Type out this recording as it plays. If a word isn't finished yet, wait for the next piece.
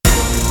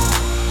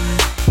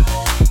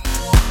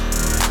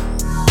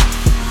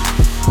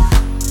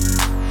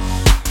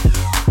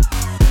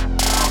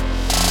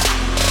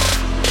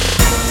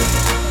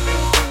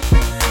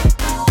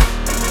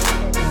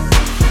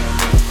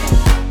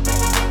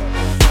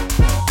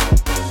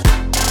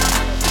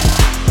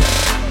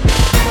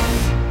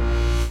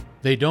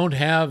They don't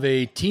have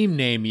a team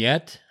name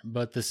yet,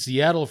 but the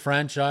Seattle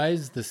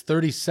franchise, this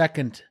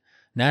 32nd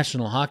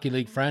National Hockey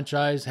League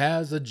franchise,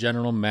 has a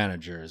general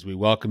manager. As we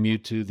welcome you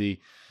to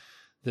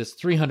this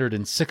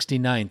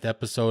 369th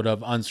episode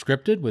of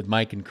Unscripted with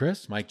Mike and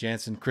Chris. Mike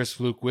Jansen, Chris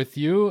Fluke with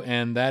you,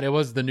 and that it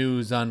was the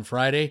news on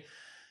Friday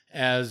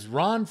as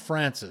Ron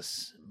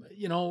Francis,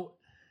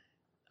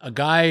 a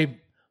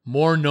guy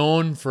more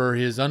known for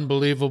his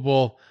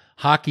unbelievable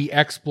hockey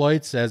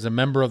exploits as a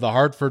member of the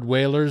Hartford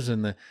Whalers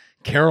and the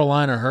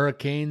Carolina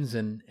Hurricanes,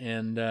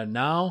 and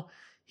now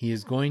he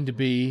is going to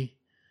be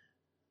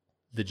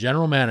the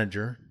general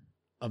manager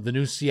of the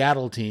new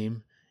Seattle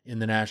team in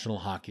the National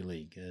Hockey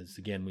League. As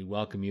again, we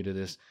welcome you to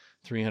this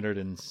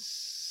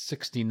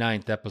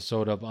 369th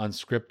episode of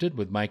Unscripted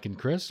with Mike and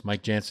Chris.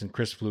 Mike Jansen,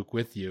 Chris Fluke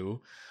with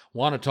you.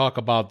 Want to talk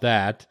about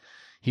that.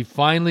 He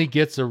finally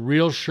gets a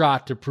real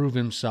shot to prove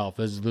himself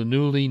as the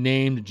newly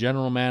named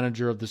general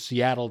manager of the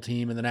Seattle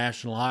team in the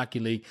National Hockey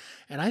League.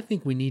 And I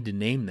think we need to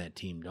name that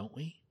team, don't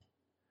we?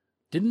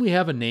 Didn't we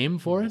have a name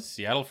for it?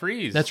 Seattle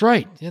Freeze. That's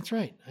right.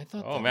 I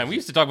thought. Oh man, we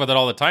used to talk about that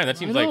all the time. That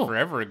seems like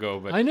forever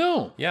ago, but I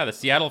know. Yeah, the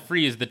Seattle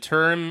Freeze. The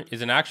term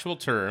is an actual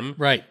term,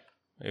 right?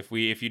 If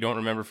you don't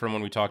remember from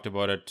when we talked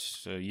about it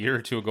a year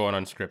or two ago on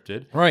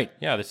Unscripted, right?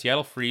 Yeah, the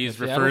Seattle Freeze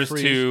refers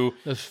to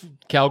the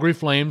Calgary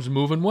Flames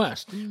moving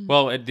west.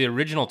 Well, the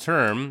original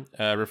term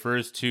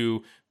refers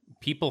to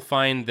people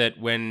find that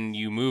when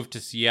you move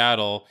to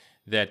Seattle,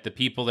 that the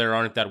people there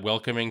aren't that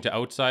welcoming to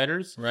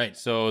outsiders. Right.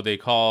 So they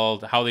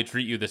called how they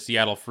treat you the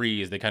Seattle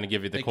Freeze. They kind of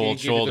give you the cold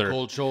shoulder. The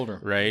cold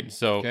shoulder. Right.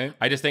 So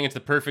I just think it's the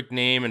perfect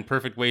name and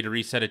perfect way to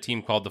reset a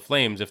team called the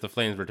Flames if the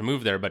Flames were to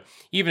move there. But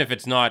even if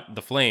it's not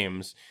the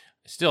Flames,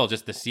 still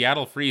just the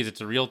Seattle Freeze,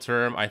 it's a real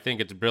term. I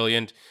think it's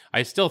brilliant.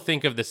 I still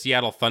think of the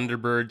Seattle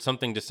Thunderbird.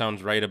 Something just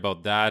sounds right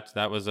about that.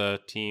 That was a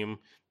team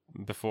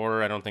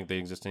before. I don't think they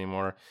exist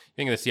anymore. I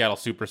think of the Seattle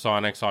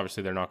Supersonics.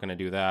 Obviously, they're not going to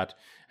do that.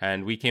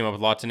 And we came up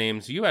with lots of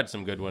names. You had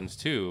some good ones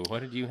too.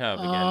 What did you have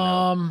again?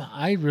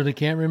 I really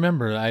can't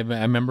remember. I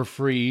remember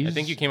Freeze. I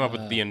think you came up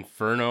with the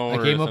Inferno. I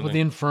came up with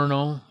the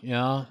Inferno.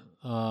 Yeah,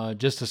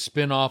 just a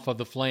spin-off of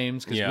the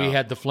Flames because we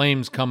had the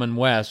Flames coming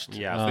west.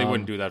 Yeah, so they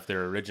wouldn't do that if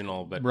they're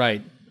original, but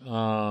right.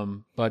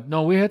 But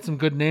no, we had some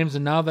good names,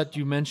 and now that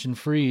you mentioned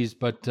Freeze,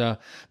 but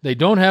they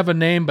don't have a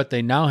name, but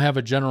they now have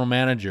a general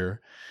manager.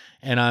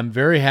 And I'm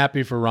very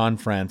happy for Ron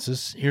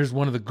Francis. Here's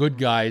one of the good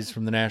guys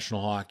from the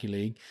National Hockey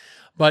League.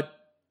 But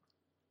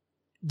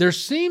there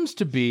seems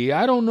to be,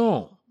 I don't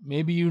know,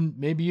 maybe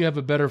you have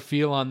a better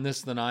feel on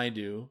this than I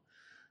do.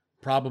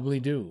 Probably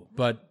do.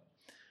 But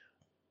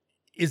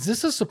is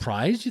this a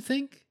surprise, you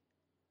think,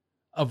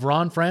 of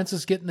Ron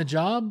Francis getting the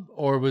job?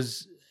 Or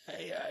was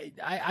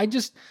I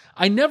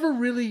never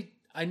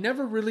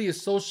really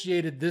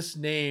associated this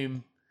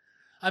name.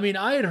 I mean,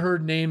 I had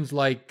heard names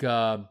like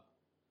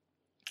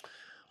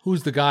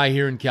who's the guy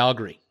here in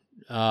Calgary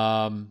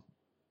that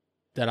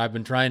I've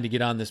been trying to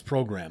get on this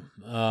program?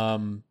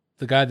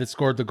 The guy that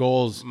scored the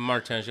goals.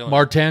 Martin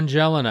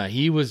Gélina.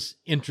 He was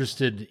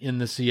interested in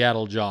the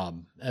Seattle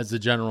job as the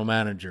general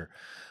manager.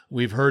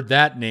 We've heard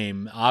that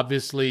name.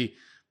 Obviously,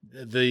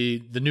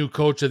 the new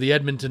coach of the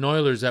Edmonton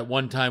Oilers at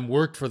one time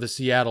worked for the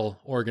Seattle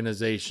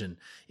organization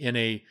in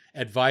a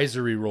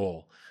advisory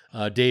role,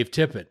 Dave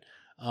Tippett.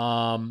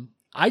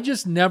 I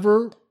just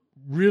never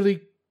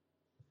really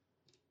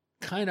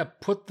kind of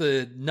put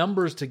the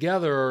numbers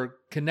together or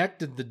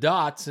connected the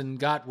dots and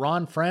got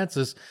Ron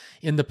Francis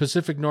in the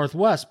Pacific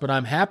Northwest, but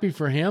I'm happy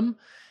for him.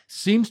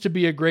 Seems to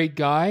be a great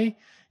guy,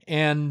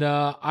 and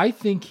I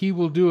think he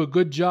will do a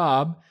good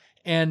job,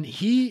 and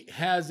he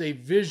has a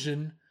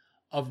vision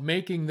of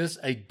making this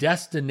a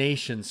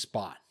destination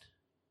spot.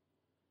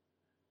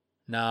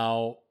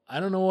 Now,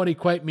 I don't know what he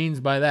quite means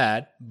by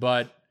that,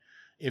 but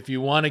if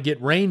you want to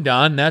get rained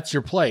on, that's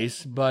your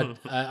place. But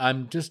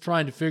I'm just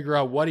trying to figure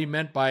out what he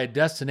meant by a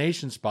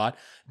destination spot.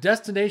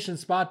 Destination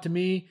spot to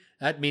me,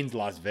 that means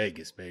Las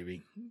Vegas,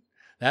 baby.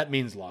 That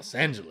means Los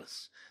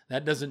Angeles.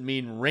 That doesn't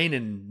mean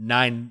raining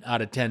 9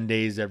 out of 10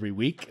 days every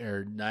week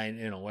or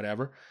 9,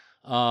 whatever.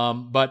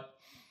 But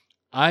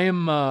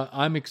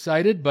I'm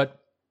excited. But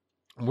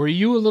were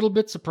you a little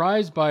bit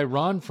surprised by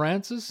Ron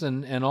Francis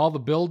and all the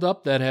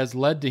buildup that has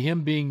led to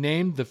him being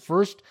named the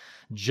first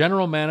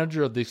general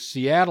manager of the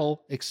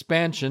Seattle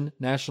expansion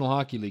National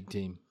Hockey League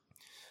team?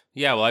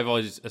 Yeah, well, I've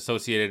always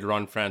associated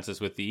Ron Francis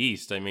with the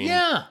East. I mean,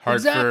 Hartford,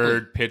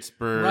 exactly.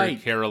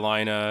 Pittsburgh,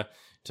 Carolina,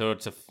 to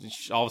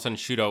all of a sudden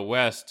shoot out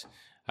west.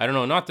 I don't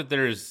know, not that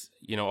there's,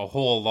 a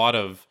whole lot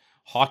of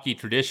hockey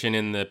tradition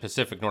in the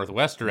Pacific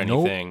Northwest or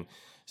anything. Nope.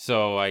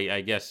 So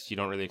I guess you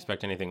don't really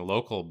expect anything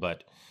local,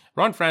 but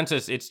Ron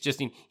Francis, it's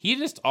just, he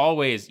just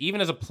always, even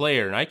as a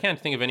player, and I can't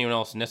think of anyone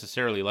else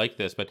necessarily like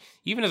this, but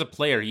even as a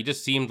player, he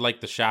just seemed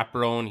like the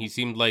chaperone. He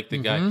seemed like the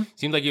guy,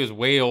 seemed like he was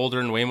way older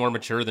and way more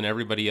mature than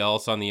everybody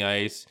else on the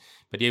ice,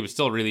 but he was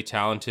still really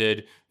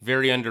talented,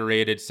 very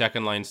underrated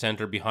second line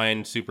center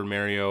behind Super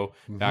Mario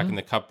back in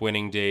the cup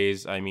winning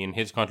days. I mean,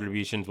 his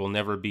contributions will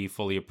never be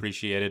fully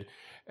appreciated.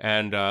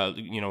 and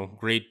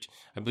great.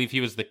 I believe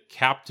he was the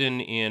captain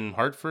in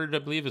Hartford, I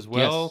believe, as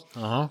well.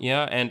 Yes. Uh-huh.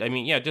 Yeah, and I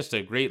mean, yeah, just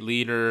a great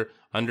leader,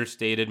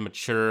 understated,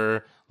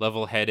 mature,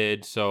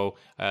 level-headed. So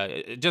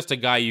just a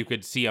guy you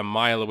could see a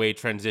mile away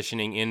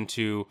transitioning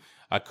into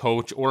a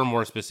coach, or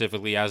more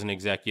specifically as an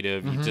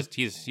executive.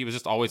 He was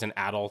just always an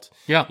adult.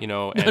 Yeah.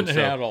 And An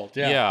adult.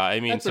 Yeah. Yeah, I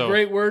mean, that's a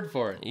great word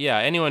for it. Yeah,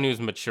 anyone who's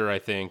mature, I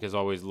think, has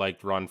always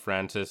liked Ron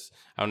Francis.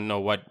 I don't know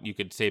what you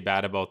could say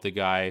bad about the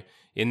guy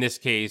in this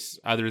case,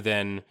 other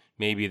than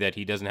maybe that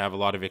he doesn't have a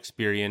lot of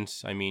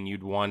experience. I mean, you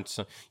would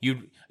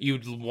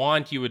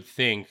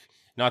think,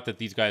 not that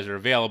these guys are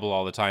available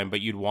all the time, but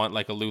you'd want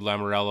like a Lou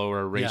Lamoriello or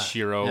a Ray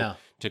Shero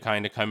to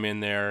kind of come in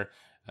there.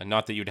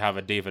 Not that you'd have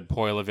a David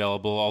Poyle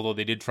available, although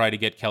they did try to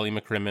get Kelly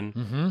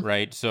McCrimmon,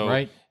 right?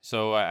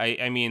 So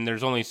I mean,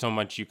 there's only so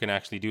much you can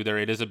actually do there.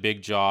 It is a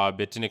big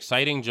job. It's an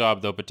exciting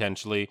job, though,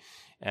 potentially.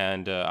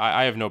 And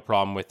I have no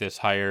problem with this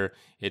hire.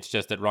 It's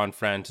just that Ron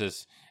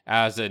Francis,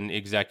 as an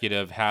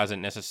executive,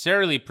 hasn't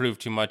necessarily proved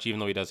too much, even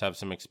though he does have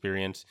some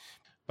experience.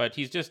 But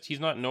he's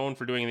not known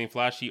for doing anything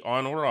flashy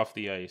on or off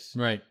the ice.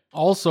 Right.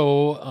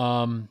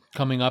 Also,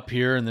 coming up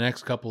here in the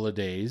next couple of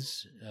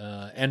days,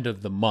 end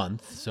of the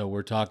month. So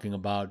we're talking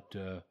about,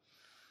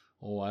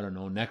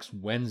 next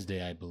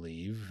Wednesday, I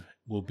believe,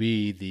 will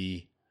be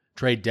the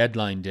trade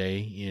deadline day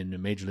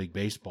in Major League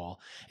Baseball.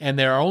 And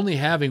they're only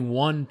having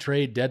one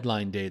trade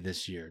deadline day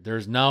this year.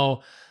 There's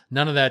now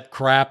none of that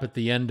crap at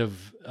the end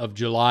of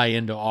July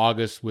into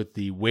August with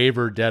the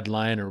waiver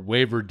deadline or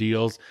waiver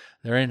deals.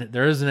 There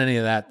isn't any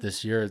of that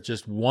this year. It's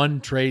just one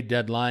trade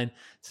deadline.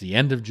 It's the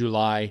end of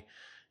July,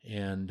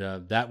 and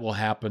that will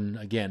happen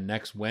again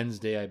next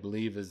Wednesday, I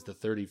believe, is the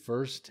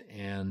 31st.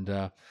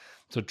 And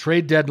so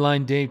trade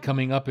deadline day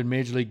coming up in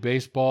Major League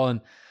Baseball,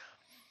 and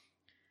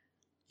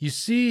you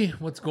see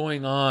what's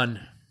going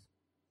on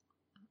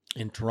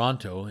in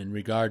Toronto in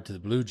regard to the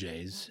Blue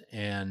Jays,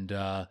 and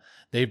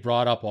they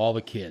brought up all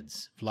the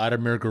kids.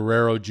 Vladimir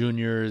Guerrero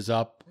Jr. is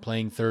up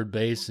playing third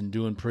base and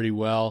doing pretty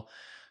well.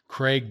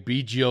 Craig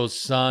Biggio's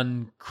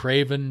son,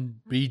 Craven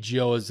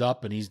Biggio, is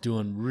up, and he's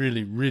doing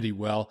really, really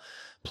well,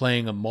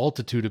 playing a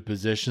multitude of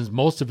positions,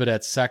 most of it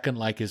at second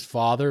like his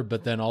father,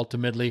 but then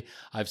ultimately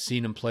I've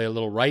seen him play a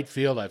little right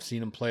field, I've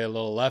seen him play a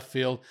little left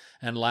field,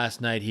 and last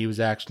night he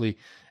was actually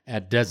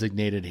at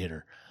designated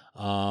hitter.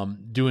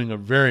 Doing a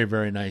very,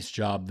 very nice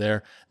job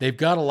there. They've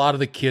got a lot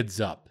of the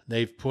kids up.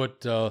 They've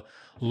put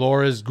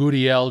Lourdes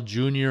Gurriel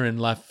Jr. in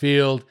left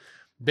field.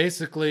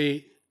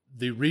 Basically,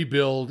 the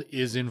rebuild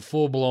is in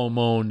full blow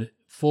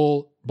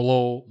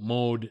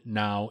mode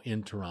now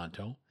in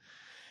Toronto.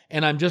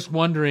 And I'm just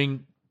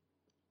wondering,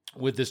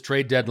 with this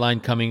trade deadline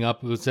coming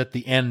up, it was at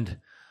the end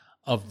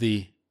of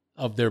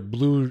their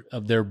Blue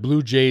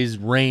Jays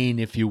reign,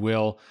 if you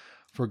will,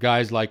 for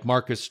guys like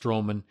Marcus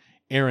Stroman,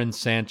 Aaron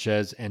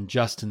Sanchez, and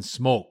Justin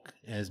Smoak,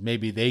 as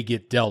maybe they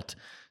get dealt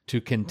to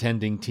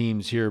contending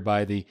teams here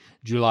by the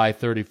July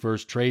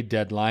 31st trade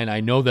deadline. I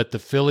know that the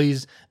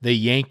Phillies, the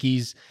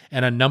Yankees,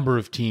 and a number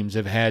of teams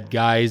have had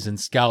guys and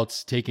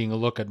scouts taking a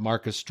look at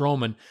Marcus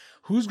Stroman.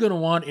 Who's going to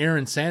want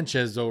Aaron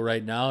Sanchez, though,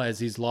 right now, as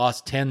he's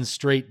lost 10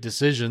 straight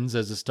decisions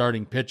as a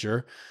starting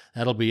pitcher?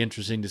 That'll be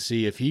interesting to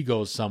see if he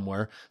goes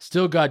somewhere.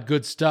 Still got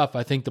good stuff.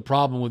 I think the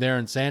problem with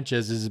Aaron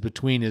Sanchez is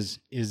between his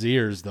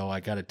ears, though, I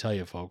got to tell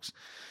you, folks.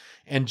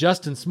 And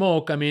Justin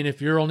Smoak, I mean,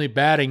 if you're only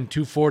batting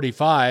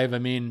 .245, I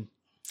mean,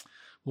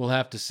 we'll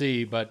have to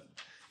see, but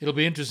it'll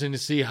be interesting to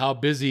see how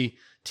busy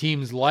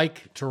teams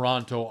like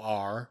Toronto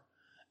are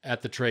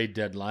at the trade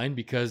deadline,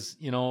 because,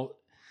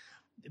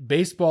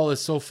 baseball is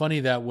so funny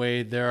that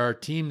way. There are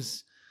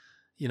teams,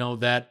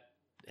 that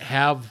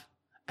have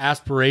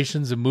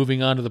aspirations of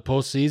moving on to the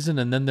postseason,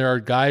 and then there are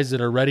guys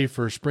that are ready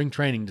for spring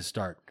training to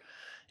start.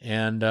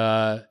 And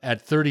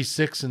at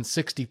 36 and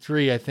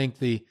 63, I think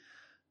the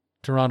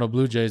Toronto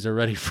Blue Jays are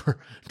ready for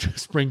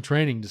spring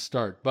training to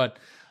start. But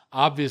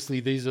obviously,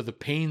 these are the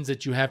pains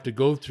that you have to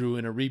go through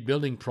in a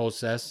rebuilding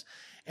process.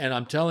 And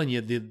I'm telling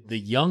you, the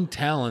young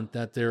talent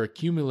that they're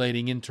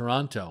accumulating in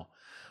Toronto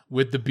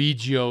with the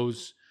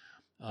Biggios,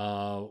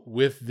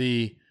 with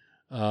the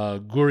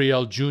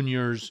Gurriel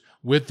Juniors,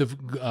 with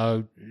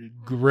the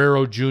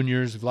Guerrero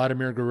Juniors,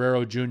 Vladimir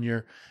Guerrero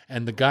Jr.,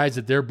 and the guys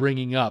that they're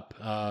bringing up,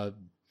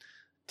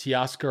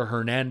 Teoscar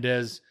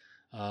Hernandez,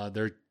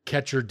 their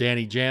catcher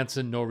Danny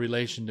Jansen, no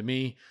relation to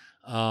me.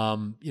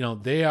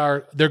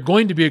 They're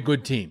going to be a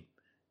good team,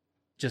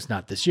 just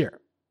not this year.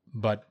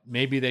 But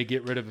maybe they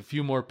get rid of a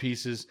few more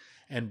pieces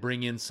and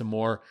bring in some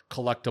more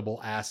collectible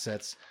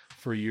assets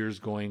for years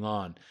going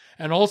on.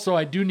 And also,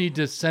 I do need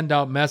to send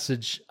out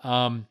message.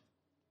 I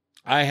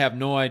have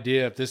no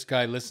idea if this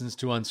guy listens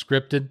to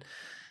Unscripted.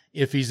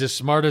 If he's as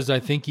smart as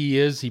I think he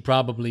is, he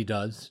probably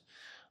does.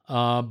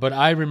 But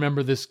I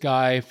remember this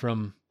guy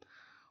from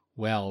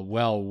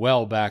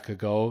well back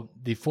ago,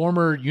 the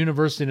former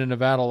University of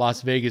Nevada,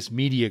 Las Vegas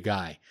media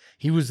guy.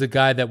 He was the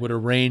guy that would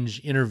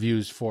arrange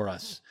interviews for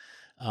us.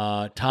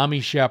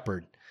 Tommy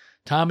Shepard.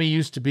 Tommy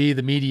used to be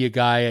the media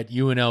guy at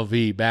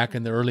UNLV back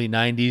in the early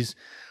 90s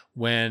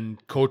when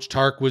Coach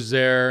Tark was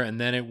there, and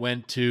then it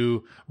went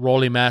to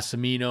Rolly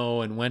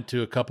Massimino and went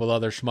to a couple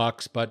other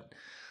schmucks. But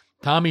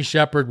Tommy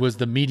Shepard was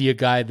the media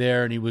guy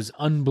there, and he was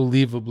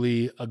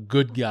unbelievably a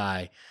good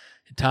guy.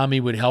 Tommy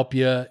would help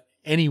you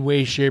any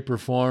way, shape, or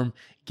form.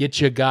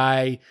 Get you a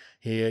guy.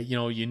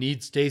 You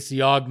need Stacey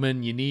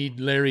Augmon, you need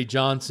Larry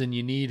Johnson,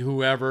 you need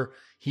whoever.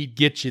 He'd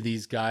get you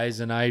these guys,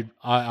 and I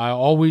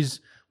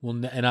always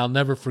will, and I'll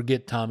never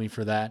forget Tommy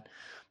for that.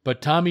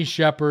 But Tommy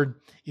Shepard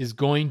is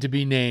going to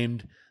be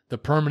named the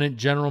permanent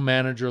general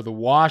manager of the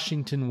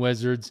Washington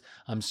Wizards.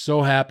 I'm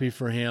so happy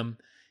for him.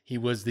 He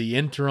was the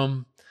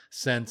interim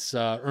since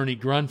Ernie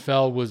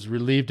Grunfeld was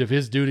relieved of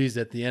his duties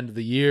at the end of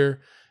the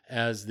year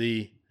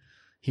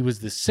he was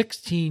the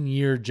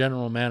 16-year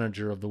general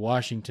manager of the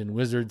Washington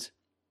Wizards.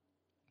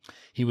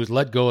 He was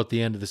let go at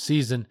the end of the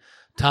season.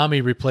 Tommy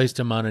replaced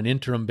him on an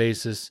interim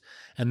basis,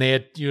 and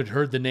you had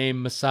heard the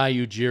name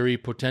Masai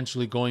Ujiri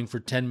potentially going for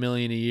 $10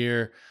 million a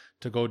year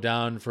to go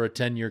down for a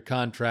 10-year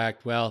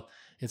contract. Well,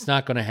 it's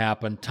not going to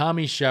happen.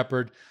 Tommy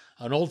Shepard,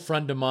 an old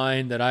friend of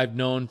mine that I've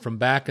known from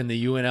back in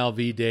the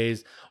UNLV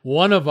days,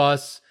 one of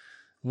us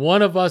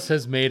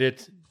has made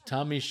it.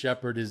 Tommy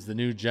Shepard is the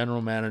new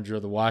general manager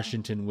of the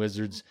Washington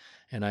Wizards,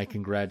 and I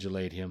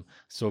congratulate him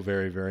so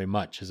very, very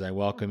much as I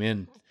welcome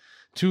in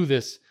to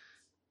this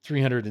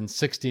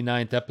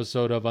 369th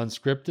episode of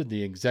Unscripted,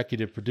 the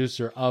executive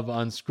producer of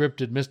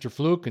Unscripted, Mr.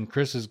 Fluke, and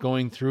Chris is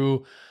going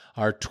through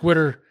our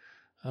Twitter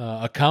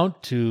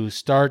account to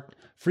start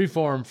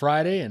Freeform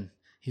Friday, and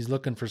he's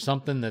looking for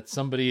something that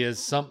somebody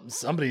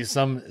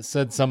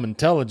said some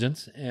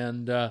intelligence,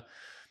 and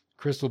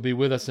Chris will be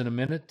with us in a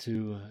minute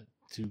to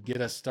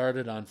get us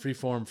started on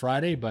Freeform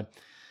Friday. But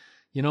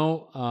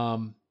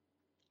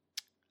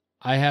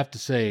I have to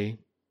say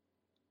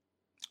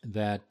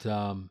that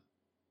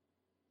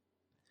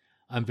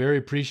I'm very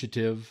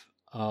appreciative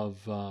of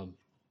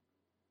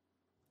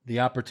the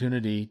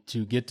opportunity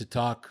to get to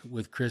talk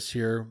with Chris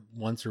here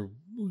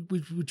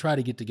we try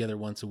to get together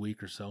once a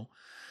week or so.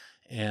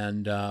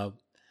 And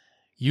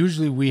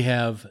usually we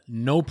have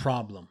no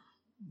problem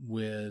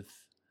with,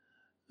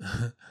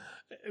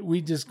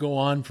 we just go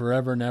on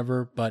forever and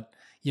ever. But,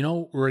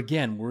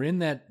 we're in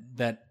that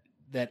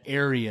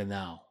area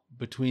now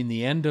between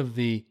the end of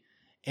the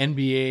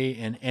NBA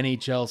and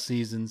NHL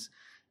seasons,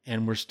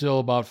 and we're still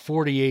about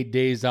 48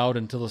 days out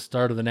until the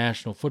start of the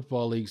National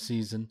Football League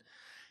season.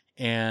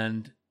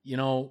 And,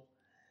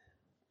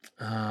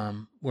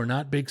 we're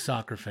not big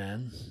soccer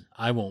fans.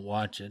 I won't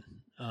watch it.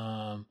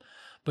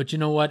 But you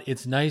know what?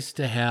 It's nice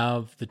to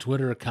have the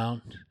Twitter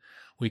account.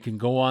 We can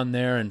go on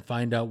there and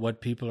find out what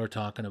people are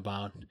talking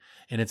about.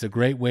 And it's a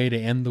great way to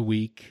end the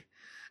week.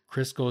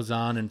 Chris goes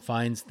on and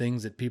finds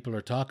things that people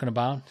are talking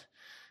about.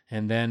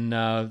 And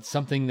then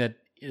something that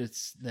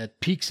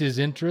piques his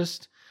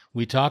interest.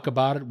 We talk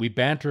about it, we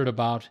banter it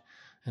about,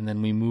 and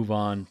then we move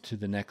on to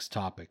the next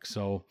topic.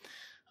 So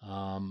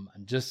I'm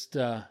just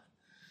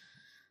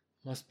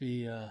must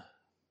be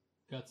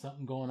got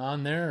something going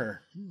on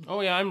there.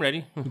 Oh yeah, I'm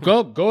ready.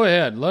 Go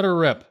ahead, let her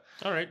rip.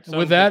 All right.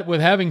 With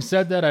having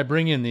said that, I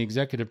bring in the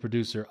executive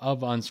producer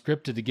of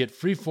Unscripted to get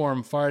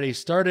Freeform Friday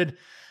started,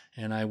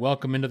 and I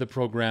welcome into the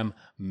program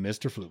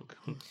Mr. Fluke.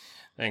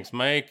 Thanks,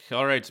 Mike.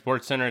 All right,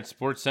 SportsCenter at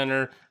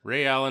SportsCenter.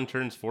 Ray Allen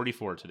turns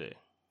 44 today.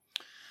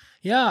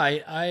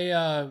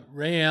 Yeah,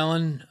 Ray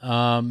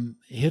Allen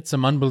hit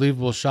some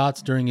unbelievable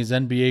shots during his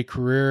NBA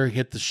career.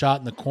 Hit the shot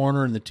in the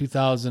corner in the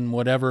 2000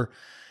 whatever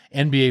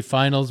NBA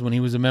Finals when he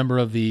was a member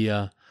of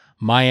the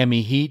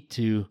Miami Heat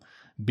to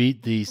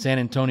beat the San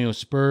Antonio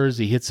Spurs.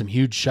 He hit some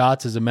huge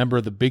shots as a member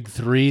of the Big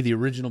Three, the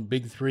original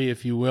Big Three,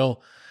 if you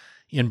will,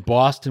 in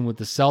Boston with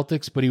the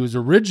Celtics. But he was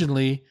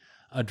originally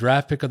a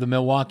draft pick of the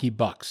Milwaukee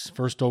Bucks,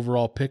 first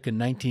overall pick in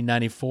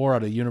 1994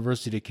 out of the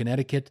University of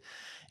Connecticut.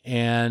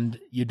 And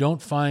you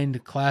don't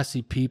find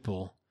classy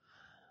people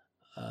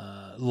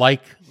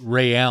like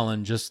Ray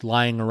Allen just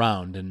lying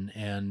around.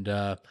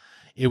 And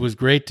it was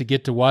great to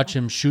get to watch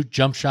him shoot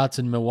jump shots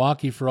in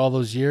Milwaukee for all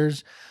those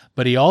years.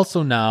 But he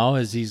also now,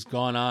 as he's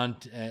gone on,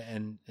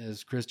 and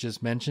as Chris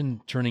just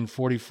mentioned, turning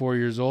 44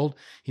 years old,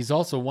 he's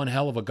also one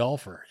hell of a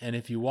golfer. And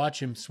if you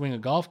watch him swing a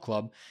golf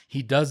club,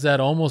 he does that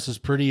almost as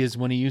pretty as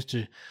when he used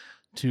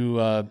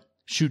to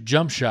shoot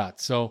jump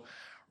shots. So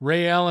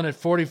Ray Allen at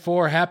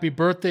 44, happy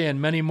birthday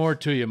and many more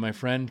to you, my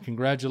friend.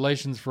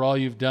 Congratulations for all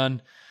you've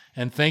done,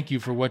 and thank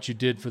you for what you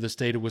did for the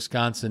state of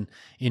Wisconsin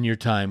in your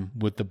time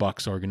with the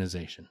Bucks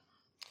organization.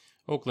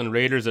 Oakland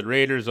Raiders at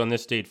Raiders on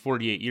this date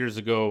 48 years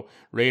ago.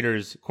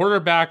 Raiders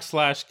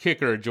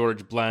quarterback/kicker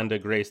George Blanda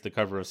graced the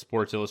cover of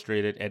Sports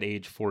Illustrated at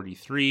age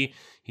 43.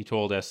 He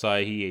told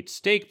SI he ate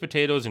steak,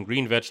 potatoes, and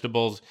green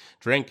vegetables,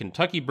 drank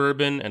Kentucky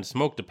bourbon, and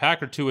smoked a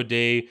pack or two a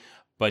day,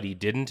 but he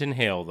didn't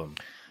inhale them.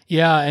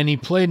 Yeah, and he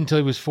played until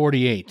he was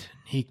 48.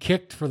 He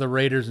kicked for the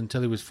Raiders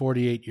until he was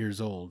 48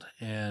 years old.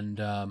 And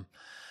there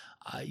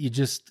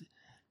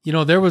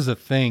was a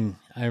thing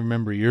I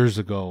remember years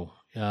ago,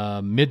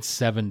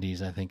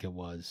 mid-70s, I think it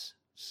was,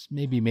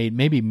 maybe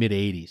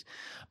mid-80s.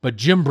 But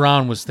Jim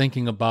Brown was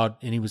thinking about,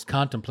 and he was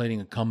contemplating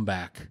a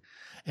comeback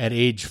at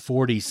age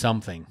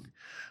 40-something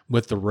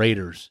with the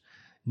Raiders.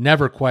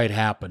 Never quite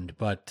happened,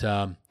 but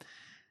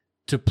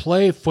to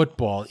play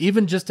football,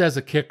 even just as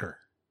a kicker,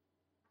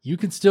 you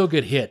can still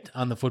get hit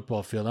on the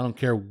football field. I don't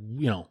care,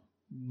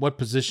 what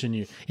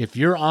position if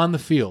you're on the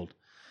field,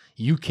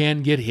 you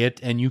can get hit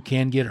and you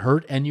can get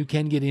hurt and you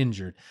can get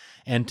injured.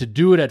 And to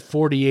do it at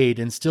 48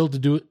 and still to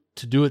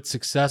do it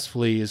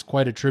successfully is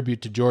quite a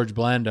tribute to George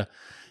Blanda.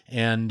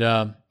 And,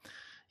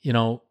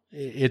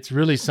 it's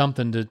really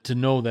something to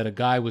know that a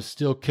guy was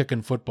still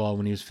kicking football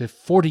when he was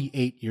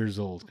 48 years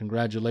old.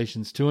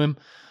 Congratulations to him.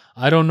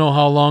 I don't know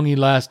how long he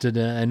lasted.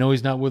 I know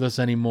he's not with us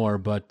anymore,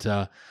 but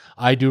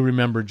I do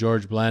remember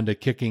George Blanda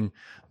kicking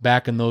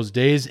back in those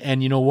days.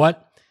 And you know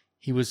what?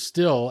 He was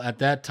still, at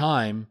that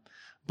time,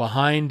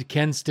 behind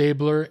Ken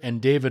Stabler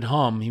and David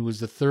Humm. He was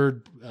the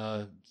third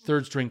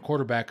string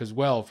quarterback as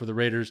well for the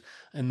Raiders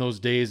in those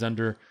days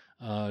under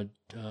John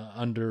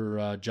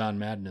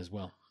Madden as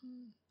well.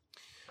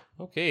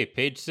 Okay,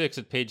 page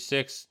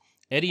 6.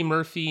 Eddie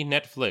Murphy,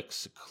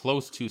 Netflix,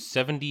 close to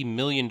 $70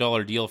 million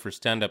deal for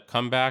stand-up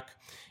comeback.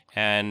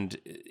 And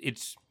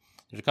there's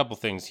a couple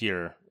things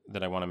here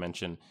that I want to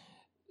mention.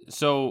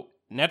 So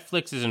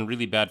Netflix is in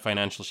really bad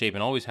financial shape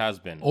and always has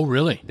been. Oh,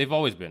 really? They've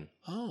always been.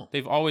 Oh.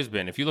 They've always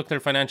been. If you look at their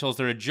financials,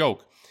 they're a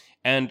joke.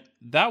 And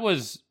that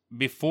was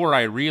before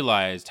I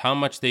realized how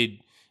much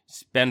they'd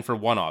spend for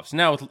one-offs.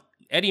 Now, with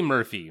Eddie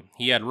Murphy,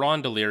 he had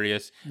Ron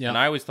Delirious, and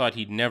I always thought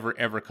he'd never,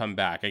 ever come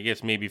back. I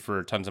guess maybe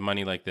for tons of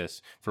money like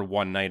this for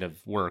one night of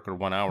work or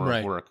 1 hour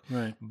of work.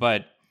 Right.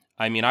 But,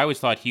 I always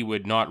thought he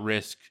would not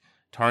risk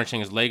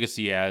tarnishing his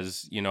legacy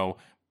as,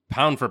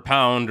 pound for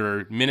pound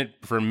or minute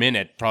for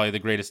minute, probably the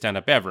greatest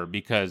stand-up ever,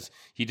 because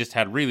he just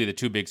had really the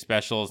two big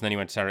specials, and then he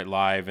went to Saturday Night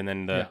Live, and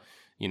then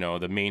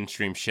the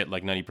mainstream shit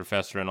like Nutty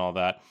Professor and all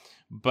that.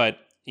 But,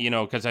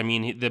 because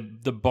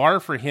the bar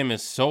for him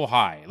is so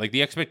high. Like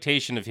the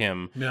expectation of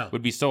him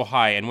would be so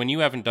high. And when you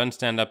haven't done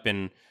stand-up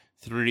in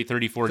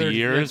 30, 40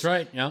 years. That's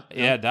right, yeah.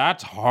 Yeah,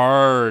 that's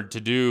hard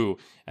to do.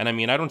 And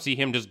I don't see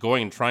him just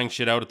going and trying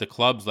shit out at the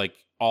clubs like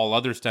all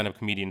other stand-up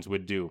comedians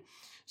would do.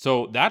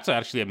 So that's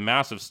actually a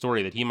massive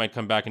story that he might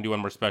come back and do one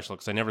more special,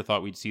 because I never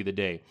thought we'd see the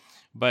day.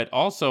 But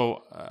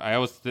also, I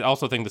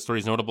also think the story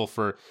is notable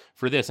for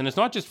this. And it's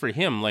not just for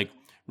him. Like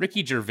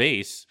Ricky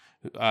Gervais,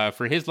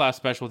 for his last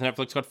special with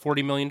Netflix, got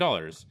 $40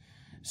 million.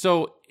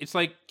 So it's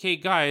like, okay,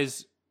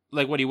 guys,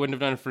 like what, he wouldn't have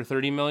done it for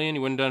 $30 million? He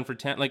wouldn't have done it for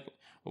 10? Like,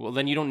 well,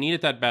 then you don't need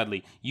it that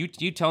badly. You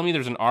tell me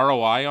there's an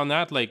ROI on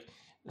that? Like,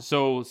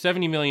 so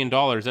 $70 million,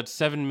 that's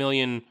 7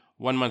 million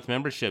 1 month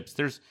memberships.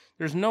 There's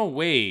no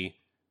way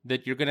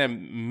that you're going to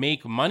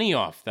make money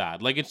off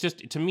that. Like, it's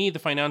just, to me, the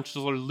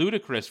financials are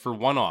ludicrous for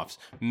one-offs.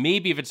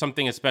 Maybe if it's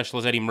something as special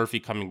as Eddie Murphy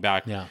coming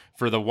back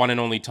for the one and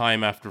only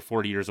time after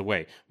 40 years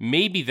away.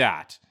 Maybe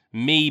that.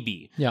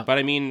 Maybe. Yeah. But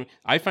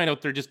I find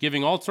out they're just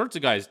giving all sorts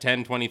of guys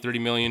 10, 20, 30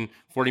 million,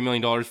 $40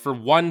 million for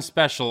one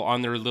special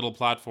on their little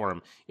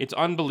platform. It's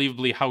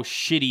unbelievably how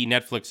shitty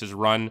Netflix is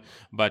run.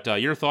 But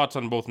your thoughts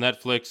on both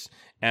Netflix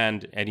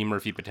and Eddie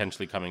Murphy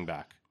potentially coming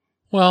back?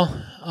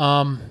 Well,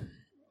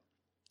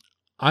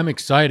 I'm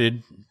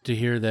excited to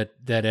hear that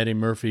Eddie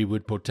Murphy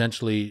would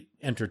potentially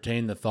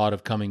entertain the thought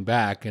of coming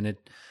back, and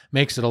it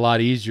makes it a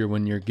lot easier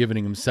when you're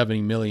giving him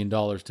 $70 million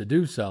to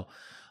do so.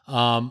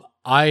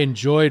 I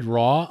enjoyed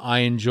Raw. I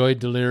enjoyed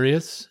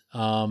Delirious.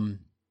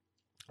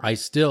 I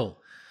still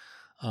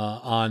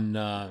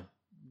on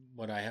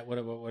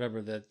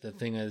whatever the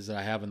thing is that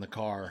I have in the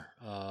car,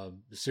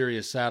 the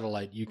Sirius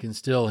satellite, you can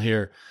still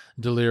hear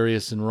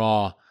Delirious and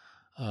Raw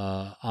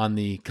on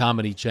the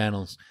comedy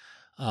channels.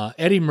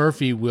 Eddie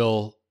Murphy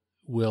will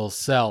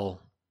sell,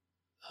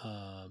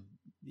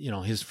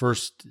 his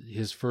first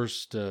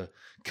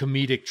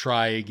comedic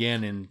try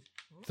again in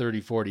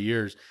 30, 40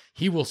 years.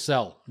 He will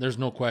sell. There's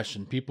no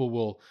question. People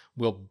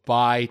will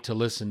buy to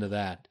listen to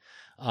that.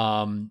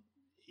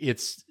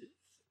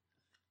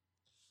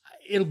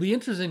 It'll be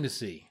interesting to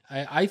see.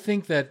 I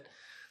think that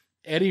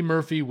Eddie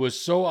Murphy was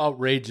so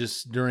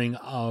outrageous during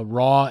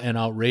Raw and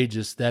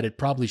Outrageous that it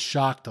probably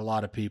shocked a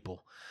lot of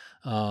people.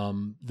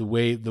 The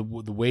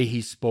way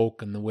he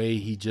spoke and the way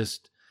he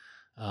just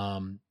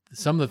some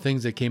of the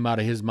things that came out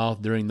of his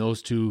mouth during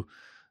those two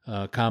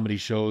comedy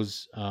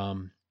shows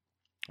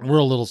were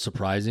a little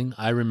surprising.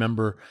 I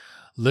remember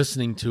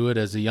listening to it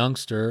as a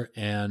youngster,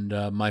 and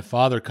my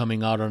father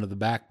coming out onto the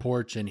back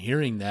porch and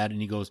hearing that, and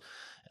he goes,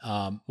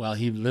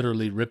 he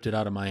literally ripped it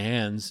out of my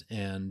hands,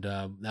 and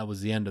that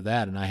was the end of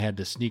that, and I had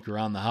to sneak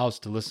around the house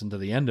to listen to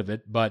the end of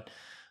it. But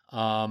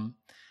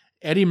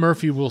Eddie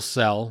Murphy will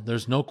sell.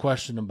 There's no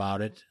question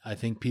about it. I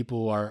think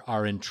people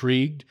are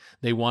intrigued.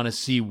 They want to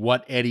see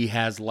what Eddie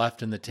has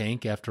left in the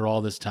tank after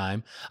all this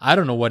time. I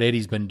don't know what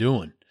Eddie's been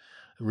doing,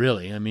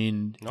 really.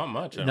 Not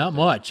much. Not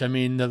much.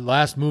 The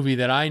last movie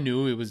that I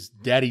knew, it was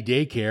Daddy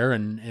Daycare,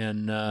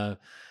 and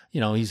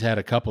he's had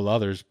a couple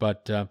others.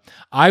 But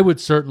I would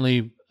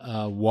certainly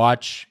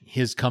watch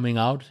his coming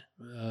out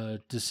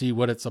to see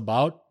what it's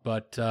about.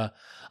 But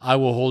I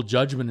will hold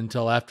judgment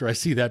until after I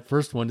see that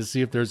first one to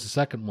see if there's a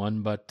second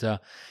one. But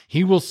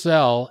he will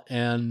sell,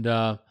 and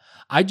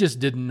I just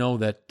didn't know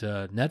that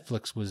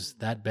Netflix was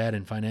that bad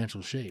in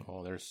financial shape.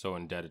 Oh, they're so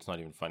in debt. It's not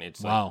even funny.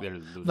 It's Wow. like they're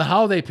losing.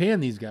 How are they paying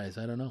these guys?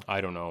 I don't know.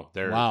 I don't know.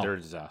 They're a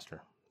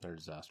disaster. They're a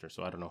disaster.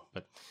 So I don't know.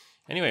 But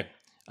anyway,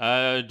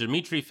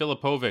 Dmitry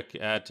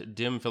Filipovic at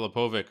Dim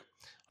Filipovic.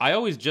 I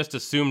always just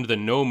assumed the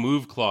no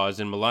move clause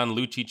in Milan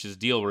Lucic's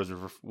deal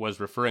was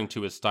referring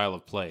to his style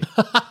of play.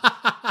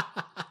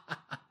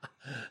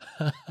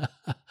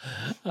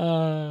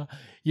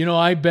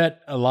 I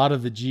bet a lot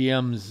of the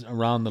GMs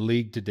around the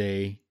league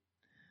today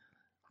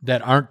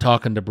that aren't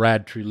talking to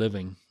Brad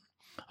Treliving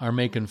are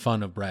making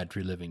fun of Brad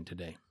Treliving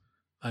today.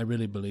 I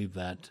really believe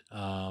that.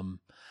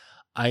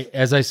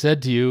 As I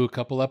said to you a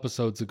couple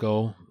episodes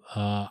ago,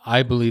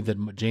 I believe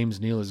that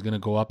James Neal is going to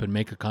go up and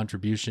make a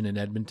contribution in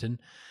Edmonton,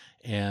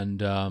 and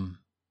the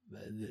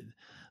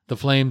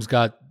Flames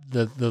got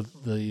the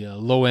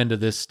low end of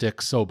this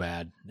stick so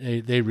bad.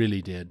 They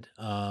really did.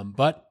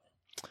 But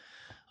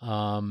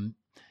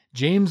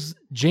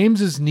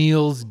James's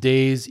Neal's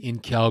days in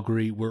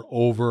Calgary were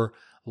over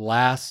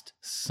last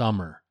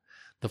summer.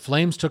 The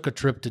Flames took a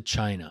trip to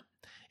China,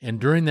 and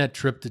during that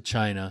trip to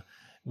China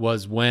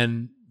was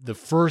when the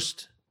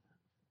first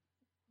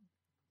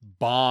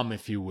bomb,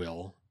 if you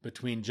will,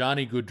 between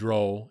Johnny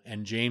Gaudreau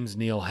and James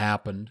Neal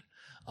happened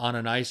on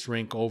an ice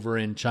rink over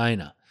in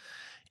China.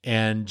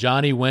 And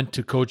Johnny went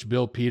to Coach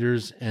Bill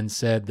Peters and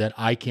said that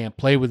I can't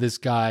play with this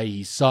guy.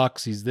 He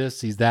sucks. He's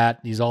this, he's that,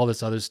 he's all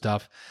this other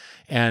stuff.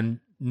 And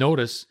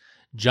notice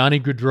Johnny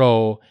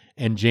Gaudreau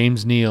and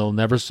James Neal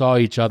never saw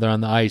each other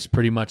on the ice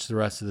pretty much the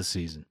rest of the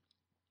season.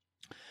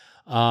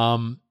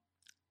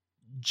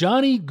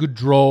 Johnny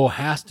Gaudreau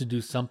has to do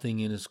something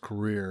in his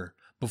career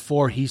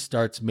before he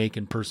starts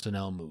making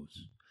personnel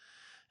moves.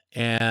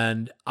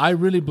 And I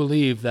really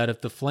believe that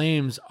if the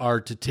Flames are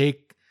to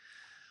take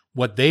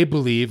what they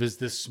believe is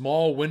this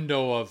small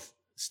window of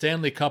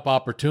Stanley Cup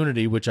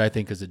opportunity, which I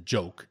think is a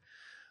joke,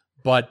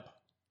 but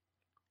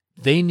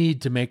they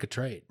need to make a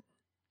trade.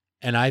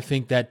 And I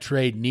think that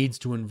trade needs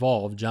to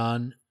involve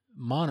Johnny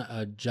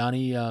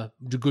Gaudreau.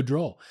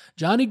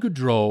 Johnny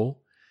Gaudreau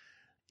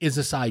is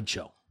a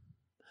sideshow.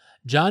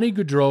 Johnny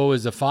Gaudreau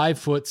is a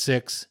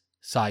 5'6"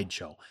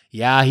 sideshow.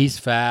 Yeah, he's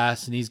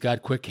fast and he's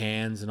got quick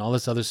hands and all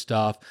this other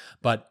stuff.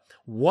 But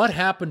what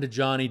happened to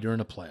Johnny during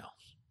the playoffs?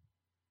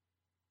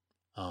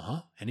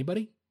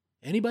 Anybody?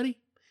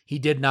 He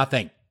did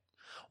nothing.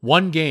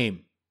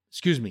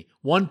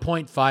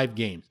 1.5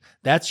 games.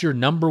 That's your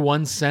number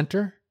one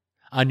center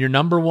on your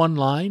number one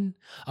line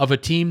of a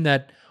team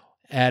that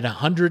at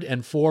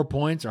 104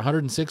 points or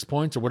 106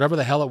 points or whatever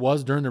the hell it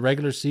was during the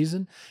regular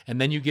season,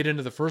 and then you get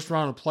into the first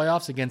round of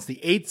playoffs against the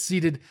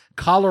 8th-seeded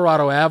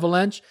Colorado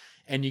Avalanche,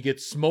 and you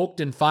get smoked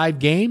in 5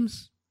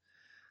 games?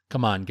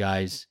 Come on,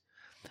 guys.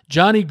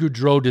 Johnny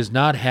Gaudreau does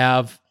not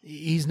have...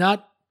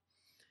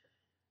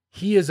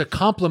 He is a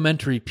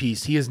complementary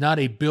piece. He is not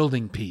a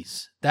building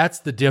piece. That's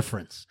the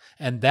difference,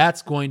 and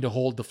that's going to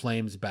hold the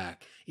Flames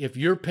back. If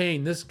you're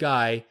paying this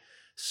guy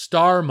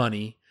star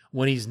money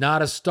when he's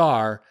not a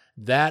star,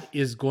 that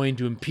is going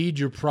to impede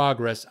your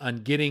progress on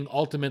getting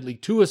ultimately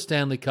to a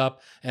Stanley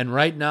Cup. And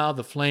right now,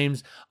 the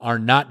Flames are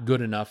not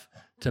good enough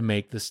to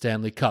make the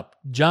Stanley Cup.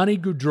 Johnny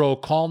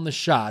Gaudreau calling the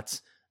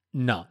shots.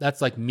 No,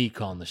 that's like me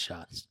calling the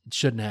shots. It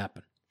shouldn't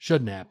happen.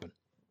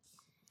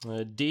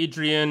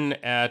 Dadrian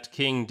at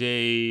King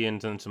Day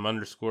and then some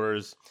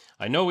underscores.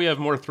 I know we have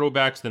more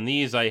throwbacks than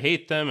these. I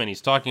hate them. And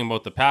he's talking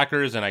about the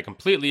Packers, and I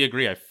completely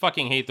agree. I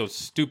fucking hate those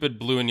stupid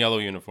blue and yellow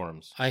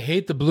uniforms. I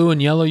hate the blue and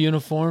yellow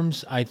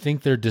uniforms. I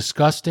think they're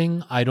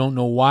disgusting. I don't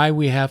know why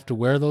we have to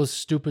wear those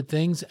stupid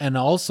things. And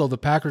also, the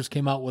Packers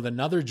came out with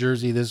another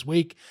jersey this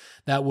week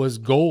that was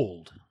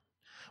gold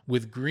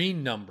with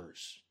green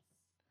numbers.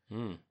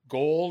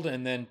 Gold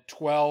and then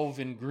 12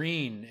 in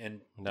green.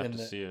 And I'd have to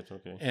see it.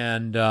 Okay.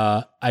 And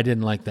I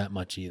didn't like that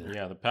much either.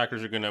 Yeah, the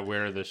Packers are going to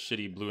wear the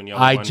shitty blue and yellow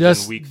ones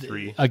in week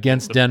 3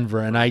 against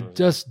Denver, and I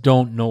just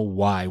don't know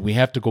why. We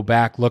have to go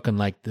back looking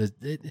like this.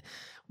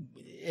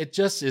 It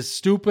just is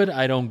stupid.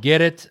 I don't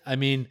get it. I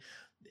mean,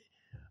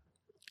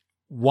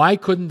 why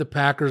couldn't the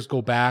Packers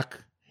go back?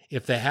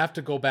 If they have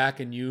to go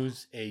back and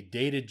use a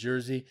dated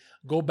jersey,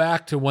 go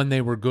back to when they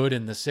were good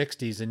in the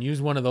 60s and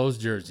use one of those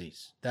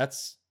jerseys.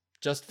 That's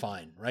just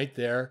fine right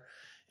there.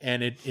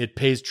 And it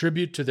pays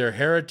tribute to their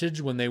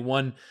heritage when they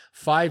won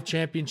 5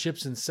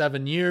 championships in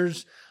 7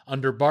 years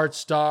under Bart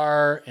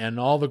Starr and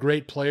all the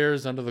great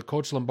players under the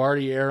Coach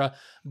Lombardi era.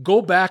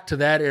 Go back to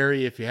that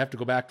area if you have to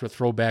go back to a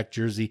throwback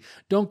jersey.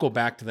 Don't go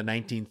back to the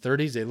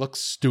 1930s. They look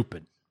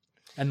stupid.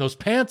 And those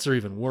pants are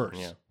even worse.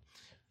 Yeah.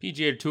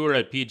 PGA Tour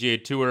at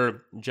PGA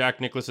Tour, Jack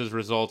Nicklaus's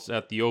results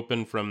at the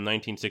Open from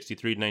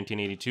 1963 to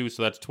 1982.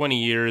 So that's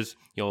 20 years.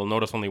 You'll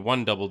notice only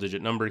one double-digit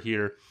number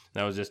here.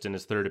 That was just in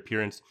his 3rd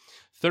appearance.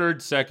 3rd,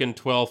 2nd,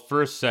 12th,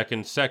 1st,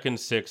 2nd, 2nd,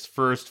 6th,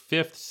 1st,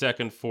 5th,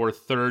 2nd, 4th,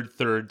 3rd,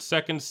 3rd,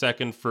 2nd,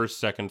 2nd,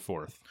 1st, 2nd,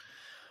 4th.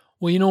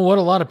 Well, you know what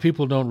a lot of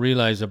people don't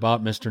realize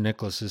about Mr.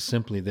 Nicklaus is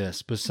simply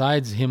this.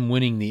 Besides him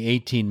winning the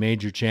 18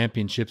 major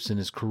championships in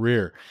his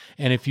career,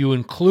 and if you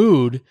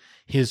include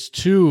his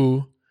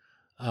 2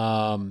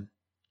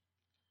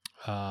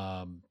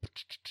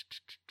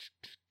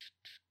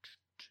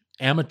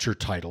 amateur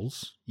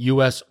titles,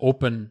 U.S.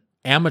 Open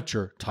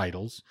amateur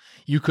titles,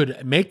 you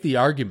could make the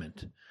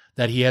argument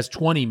that he has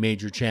 20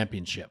 major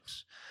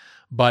championships.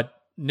 But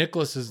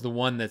Nicklaus is the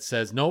one that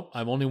says, nope,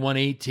 I've only won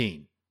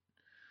 18.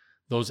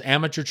 Those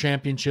amateur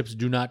championships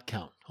do not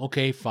count.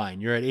 Okay,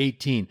 fine, you're at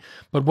 18.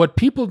 But what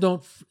people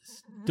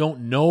don't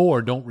know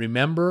or don't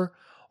remember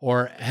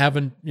or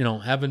haven't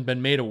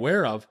been made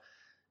aware of,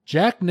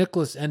 Jack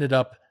Nicklaus ended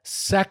up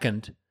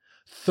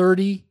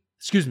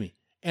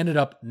ended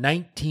up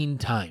 19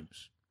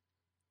 times.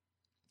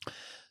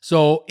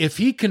 So if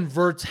he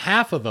converts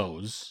half of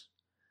those,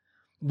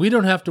 we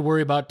don't have to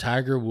worry about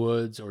Tiger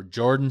Woods or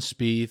Jordan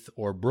Spieth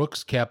or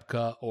Brooks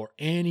Koepka or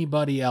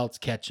anybody else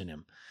catching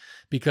him.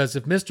 Because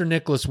if Mr.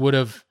 Nicklaus would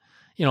have,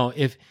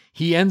 if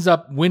he ends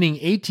up winning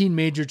 18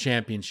 major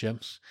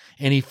championships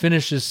and he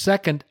finishes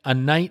second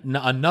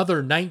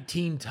another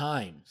 19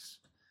 times,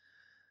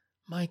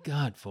 my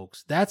God,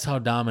 folks, that's how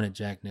dominant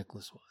Jack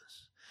Nicklaus was.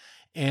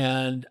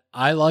 And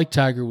I like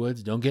Tiger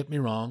Woods, don't get me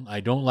wrong. I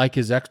don't like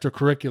his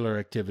extracurricular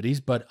activities,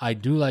 but I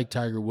do like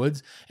Tiger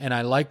Woods, and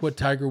I like what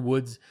Tiger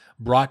Woods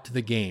brought to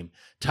the game.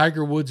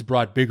 Tiger Woods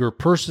brought bigger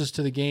purses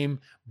to the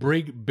game,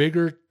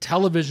 bigger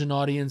television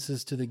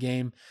audiences to the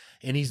game,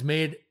 and he's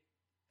made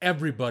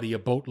everybody a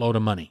boatload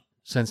of money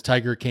since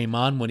Tiger came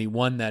on when he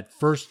won that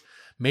first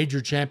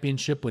major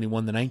championship, when he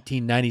won the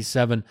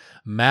 1997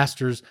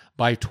 Masters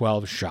by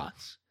 12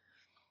 shots.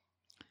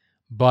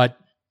 But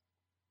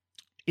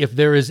if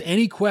there is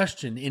any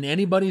question in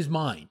anybody's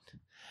mind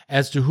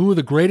as to who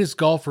the greatest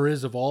golfer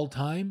is of all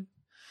time,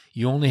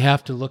 you only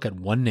have to look at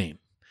one name,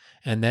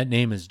 and that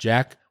name is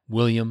Jack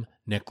William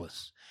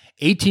Nicklaus.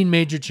 18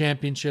 major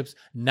championships,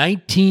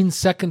 19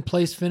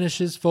 second-place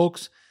finishes,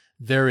 folks.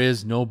 There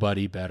is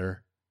nobody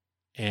better,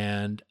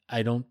 and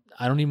I don't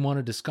even want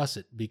to discuss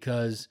it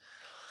because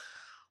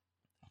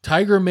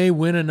Tiger may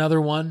win another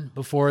one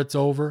before it's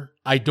over.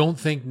 I don't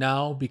think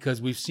now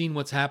because we've seen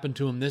what's happened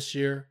to him this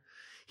year.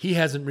 He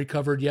hasn't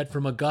recovered yet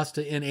from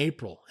Augusta in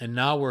April, and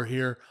now we're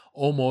here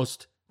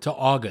almost to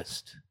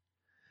August,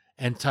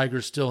 and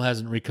Tiger still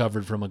hasn't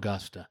recovered from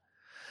Augusta.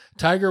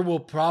 Tiger will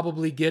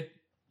probably get,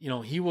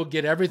 he will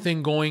get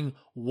everything going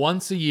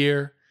once a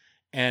year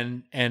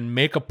and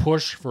make a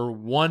push for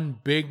one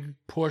big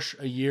push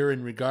a year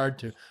in regard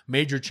to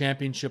major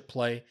championship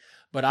play,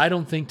 but I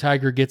don't think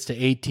Tiger gets to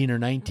 18 or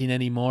 19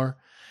 anymore.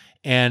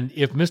 And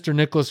if Mr.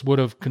 Nicklaus would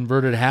have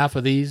converted half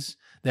of these,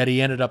 that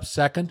he ended up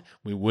second,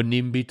 we wouldn't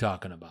even be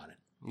talking about it.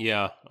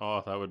 Yeah.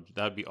 Oh,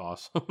 that'd be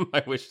awesome.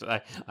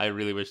 I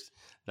really wish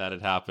that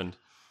had happened.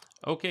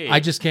 Okay. I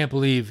just can't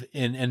believe,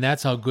 and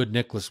that's how good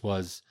Nicklaus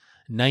was.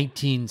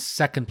 19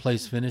 second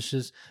place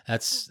finishes.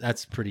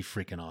 That's pretty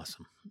freaking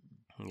awesome.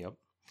 Yep.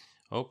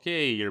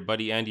 Okay, your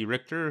buddy Andy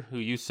Richter, who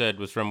you said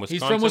was from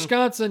Wisconsin. He's from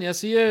Wisconsin. Yes,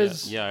 he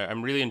is. Yeah,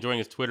 I'm really enjoying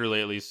his Twitter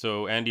lately.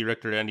 So Andy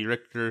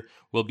Richter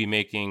will be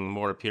making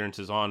more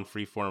appearances on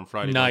Freeform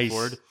Friday going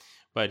forward.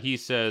 But he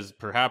says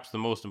perhaps the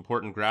most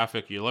important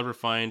graphic you'll ever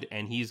find,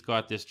 and he's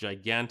got this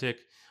gigantic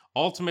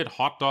ultimate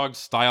hot dog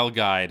style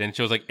guide, and it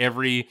shows like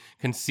every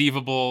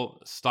conceivable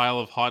style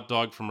of hot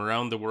dog from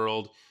around the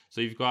world.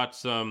 So you've got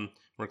some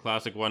more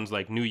classic ones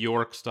like New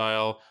York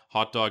style,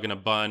 hot dog in a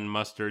bun,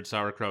 mustard,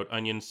 sauerkraut,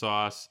 onion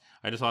sauce.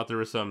 I just thought there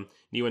were some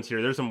new ones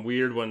here. There's some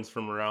weird ones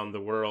from around the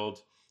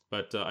world,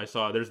 but I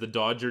saw there's the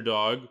Dodger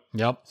dog.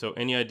 Yep. So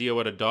any idea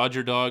what a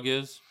Dodger dog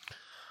is?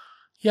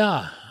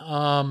 Yeah.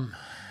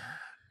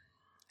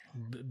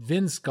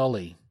 Vin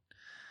Scully.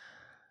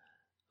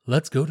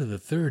 Let's go to the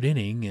third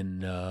inning,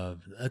 and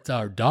that's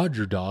our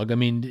Dodger dog. I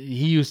mean,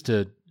 he used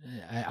to.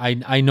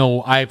 I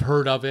know I've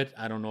heard of it.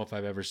 I don't know if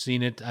I've ever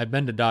seen it. I've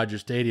been to Dodger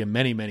Stadium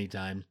many, many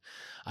times.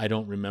 I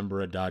don't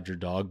remember a Dodger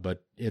dog,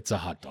 but it's a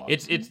hot dog.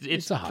 It's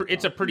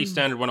a pretty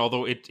standard one,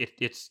 although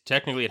it's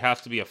technically it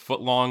has to be a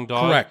foot long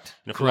dog. Correct.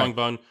 And a foot long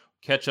bun,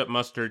 ketchup,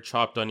 mustard,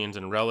 chopped onions,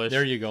 and relish.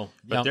 There you go.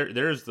 But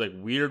there's like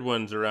weird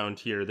ones around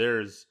here.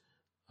 There's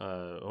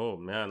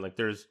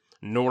there's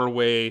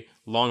Norway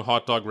long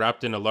hot dog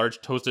wrapped in a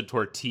large toasted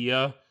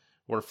tortilla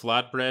or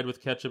flatbread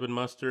with ketchup and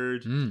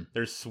mustard.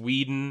 There's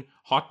Sweden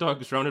hot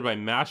dog surrounded by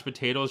mashed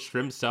potatoes,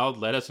 shrimp salad,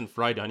 lettuce, and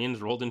fried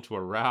onions rolled into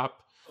a wrap.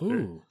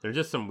 They're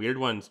just some weird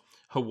ones.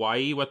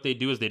 Hawaii, what they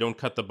do is they don't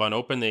cut the bun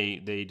open.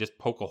 They just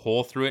poke a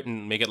hole through it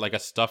and make it like a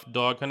stuffed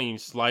dog. Kind of you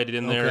slide it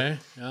in there,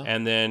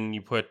 and then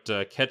you put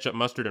ketchup,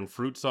 mustard, and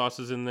fruit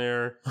sauces in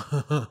there.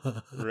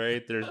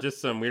 Right? There's just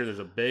some weird. There's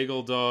a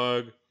bagel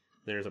dog.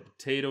 There's a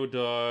potato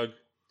dog.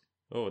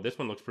 Oh, this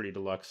one looks pretty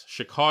deluxe.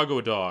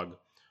 Chicago dog.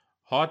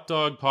 Hot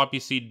dog, poppy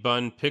seed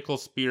bun, pickle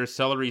spear,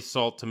 celery,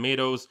 salt,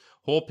 tomatoes,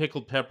 whole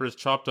pickled peppers,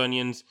 chopped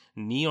onions,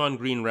 neon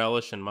green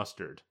relish, and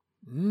mustard.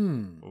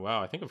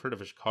 Wow, I think I've heard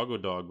of a Chicago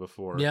dog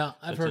before. Yeah,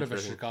 I've heard of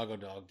a Chicago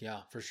dog. Yeah,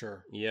 for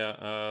sure.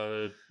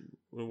 Yeah,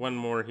 one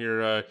more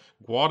here.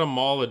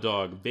 Guatemala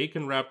dog,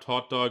 bacon wrapped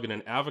hot dog in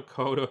an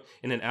avocado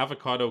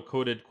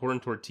coated corn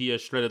tortilla,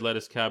 shredded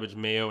lettuce, cabbage,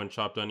 mayo, and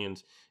chopped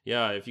onions.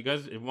 Yeah, if you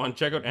guys want to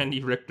check out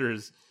Andy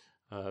Richter's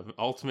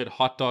ultimate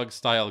hot dog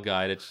style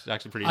guide, it's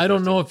actually pretty interesting. I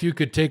don't know if you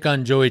could take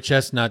on Joey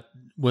Chestnut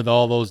with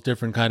all those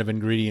different kind of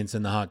ingredients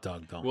in the hot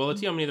dog, though. Well,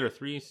 let's see how many there are.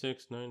 3,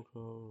 6, 9,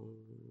 12,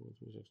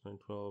 3, 6, 9,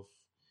 12,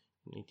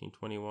 18,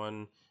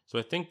 21. So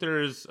I think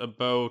there's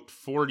about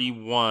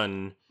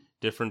 41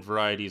 different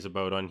varieties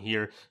about on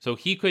here. So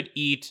he could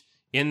eat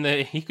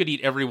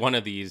every one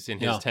of these in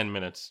his 10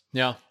 minutes.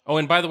 Yeah. Oh,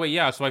 and by the way,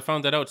 so I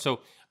found that out.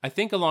 So I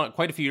think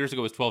quite a few years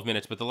ago it was 12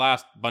 minutes, but the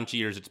last bunch of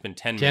years it's been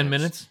 10 minutes. 10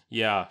 minutes?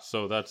 Yeah,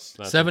 so that's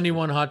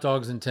 71 hot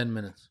dogs in 10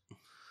 minutes.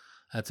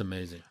 That's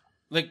amazing.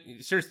 Like,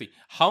 seriously,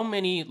 how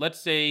many,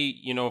 let's say,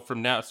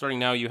 from starting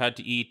now, you had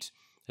to eat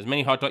as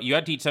many hot dogs. You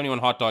had to eat 71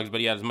 hot dogs,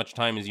 but you had as much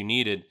time as you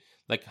needed.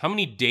 Like, how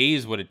many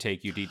days would it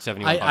take you to eat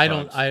 71 hot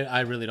dogs? I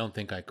really don't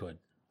think I could.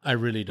 I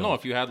really don't. No,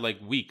 if you had like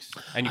weeks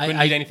and you couldn't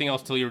eat anything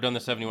else till you were done the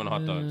 71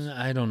 hot dogs.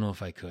 I don't know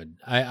if I could.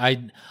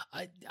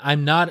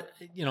 I'm not,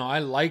 I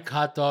like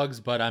hot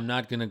dogs, but I'm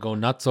not going to go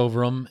nuts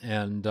over them.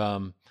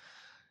 And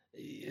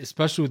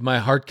especially with my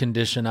heart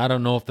condition, I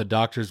don't know if the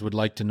doctors would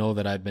like to know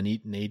that I've been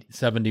eating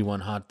 71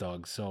 hot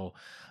dogs. So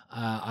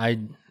it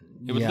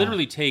would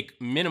literally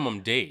take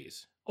minimum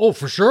days. Oh,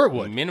 for sure it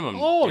would. Minimum.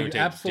 Oh, it would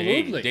take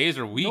absolutely. Days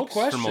or weeks no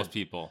question. for most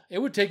people. It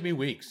would take me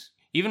weeks.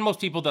 Even most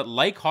people that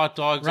like hot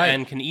dogs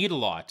and can eat a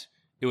lot,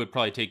 it would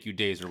probably take you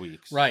days or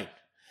weeks. Right.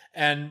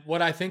 And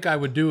what I think I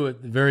would do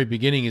at the very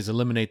beginning is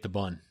eliminate the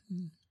bun.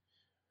 Well,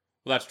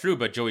 that's true,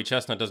 but Joey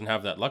Chestnut doesn't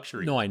have that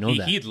luxury. No, I know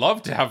that. He'd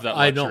love to have that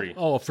luxury. I know.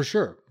 Oh, for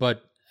sure.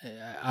 But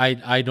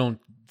I don't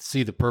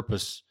see the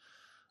purpose.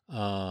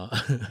 I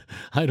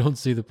don't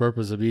see the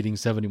purpose of eating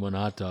 71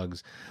 hot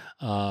dogs.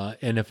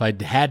 And if I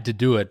had to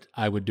do it,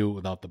 I would do it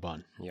without the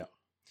bun. Yeah.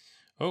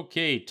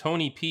 Okay,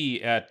 Tony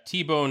P at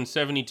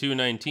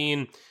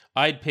T-Bone7219.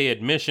 I'd pay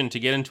admission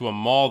to get into a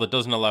mall that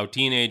doesn't allow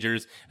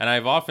teenagers, and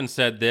I've often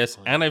said this,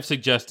 and I've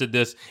suggested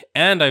this,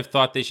 and I've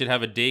thought they should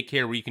have a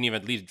daycare where you can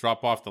even at least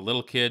drop off the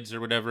little kids or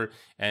whatever,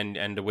 and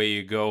away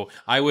you go.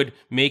 I would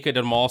make it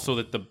a mall so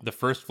that the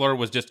first floor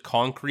was just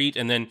concrete,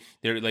 and then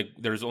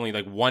there's only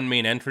like one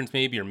main entrance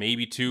maybe, or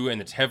maybe two, and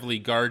it's heavily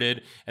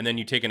guarded, and then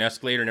you take an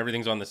escalator and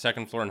everything's on the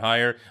second floor and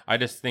higher. I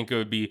just think it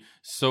would be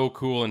so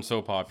cool and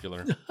so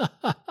popular.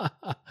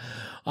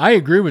 I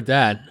agree with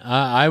that.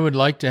 I would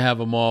like to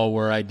have a mall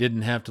where I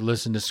didn't have to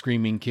listen to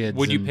screaming kids.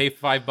 Would you pay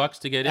 $5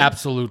 to get in?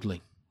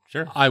 Absolutely.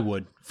 Sure. I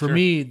would. For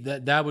me,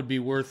 that would be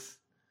worth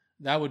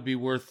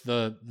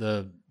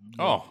the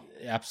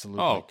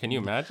absolutely. Oh, can you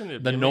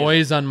imagine? The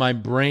noise on my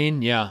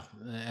brain? Yeah,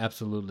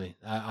 absolutely.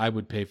 I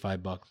would pay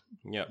 $5.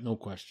 Yeah. No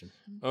question.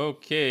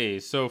 Okay,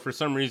 so for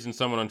some reason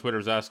someone on Twitter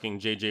is asking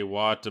JJ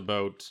Watt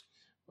about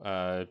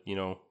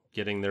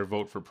getting their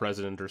vote for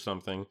president or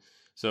something.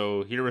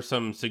 So here are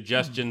some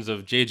suggestions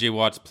of JJ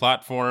Watt's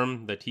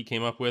platform that he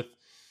came up with.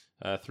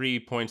 3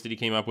 points that he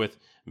came up with.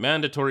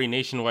 Mandatory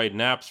nationwide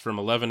naps from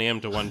 11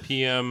 a.m. to 1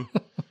 p.m.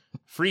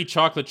 Free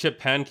chocolate chip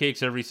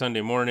pancakes every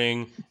Sunday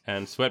morning.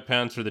 And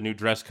sweatpants are the new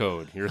dress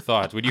code. Your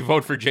thoughts? Would you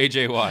vote for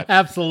JJ Watt?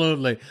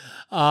 Absolutely.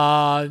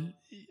 You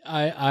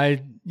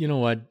know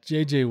what,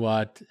 JJ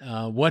Watt,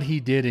 what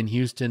he did in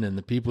Houston and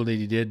the people that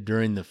he did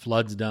during the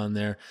floods down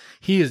there,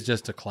 he is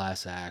just a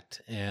class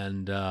act.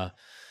 And,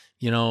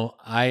 he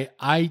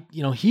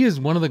is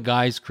one of the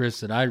guys,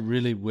 Chris, that I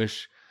really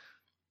wish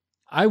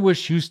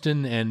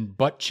Houston and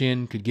Butt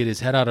Chin could get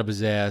his head out of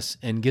his ass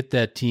and get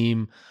that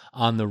team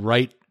on the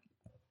right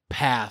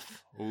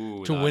path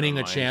to winning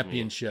a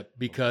championship.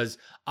 Because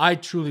I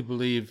truly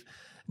believe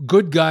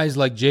good guys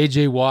like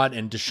J.J. Watt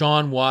and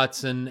Deshaun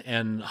Watson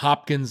and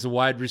Hopkins, the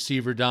wide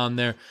receiver down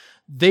there,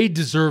 they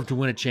deserve to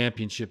win a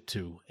championship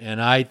too.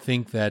 And I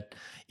think that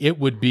it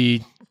would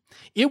be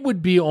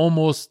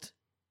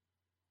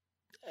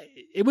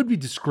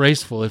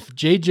disgraceful if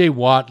J.J.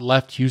 Watt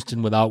left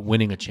Houston without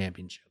winning a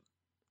championship.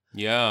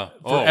 Yeah.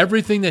 For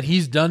everything that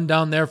he's done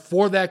down there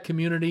for that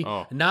community,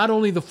 not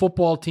only the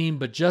football team,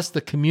 but just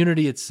the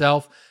community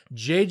itself.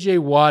 J.J.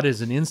 Watt is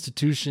an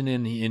institution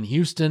in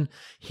Houston.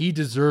 He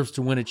deserves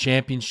to win a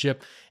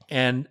championship,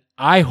 and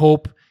I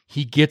hope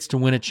he gets to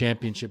win a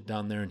championship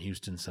down there in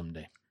Houston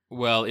someday.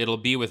 Well, it'll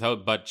be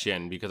without Butt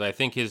Chin because I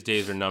think his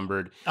days are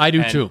numbered. I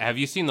do too. Have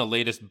you seen the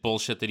latest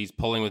bullshit that he's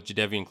pulling with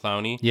Jadeveon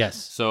Clowney?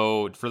 Yes.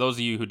 So for those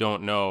of you who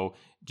don't know,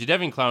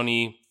 Jadeveon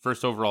Clowney,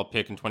 first overall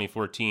pick in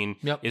 2014,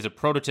 is a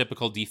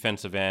prototypical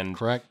defensive end.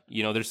 Correct.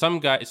 There's some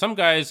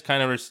guys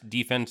kind of are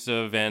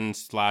defensive end /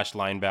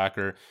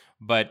 linebacker,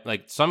 but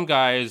like some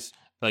guys,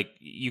 like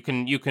you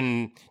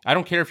can. I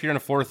don't care if you're in a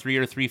 4-3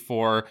 or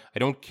 3-4. I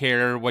don't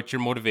care what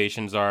your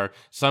motivations are.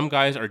 Some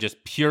guys are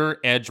just pure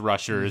edge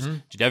rushers.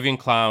 Jadeveon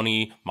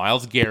Clowney,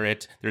 Myles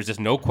Garrett. There's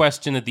just no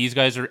question that these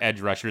guys are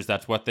edge rushers.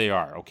 That's what they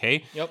are.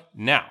 Okay. Yep.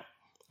 Now,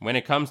 when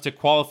it comes to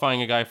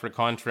qualifying a guy for a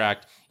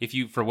contract, if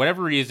you, for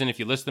whatever reason, if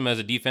you list them as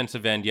a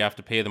defensive end, you have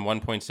to pay them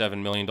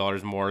 $1.7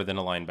 million more than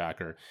a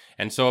linebacker.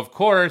 And so, of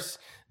course,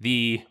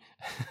 the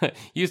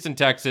Houston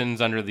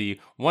Texans, under the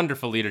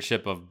wonderful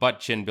leadership of Butt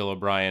Chin Bill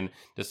O'Brien,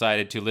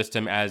 decided to list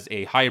him as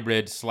a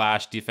hybrid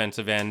 /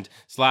 defensive end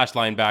 /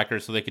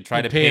 linebacker so they could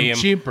try to pay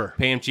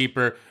him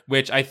cheaper,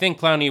 which I think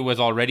Clowney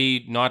was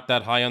already not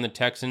that high on the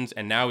Texans,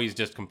 and now he's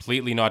just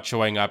completely not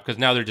showing up because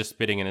now they're just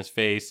spitting in his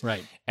face.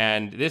 Right.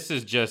 And this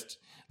is just...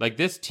 Like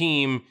this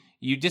team,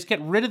 you just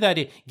get rid of that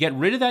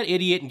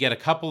idiot and get a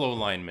couple of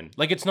linemen.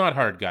 Like it's not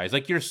hard, guys.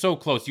 Like you're so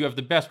close. You have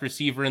the best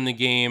receiver in the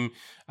game.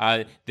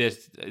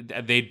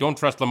 They don't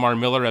trust Lamar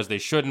Miller as they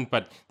shouldn't,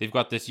 but they've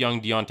got this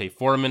young Deontay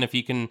Foreman. If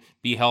he can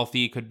be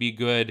healthy, could be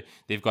good.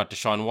 They've got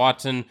Deshaun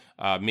Watson,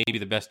 maybe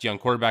the best young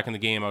quarterback in the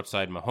game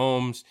outside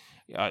Mahomes.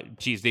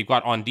 They've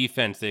got on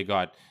defense. They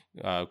got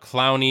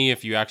Clowney.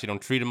 If you actually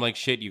don't treat him like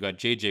shit, you got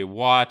JJ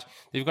Watt.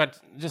 They've got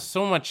just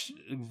so much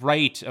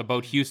right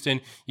about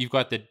Houston. You've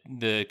got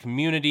the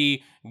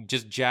community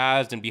just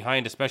jazzed and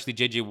behind, especially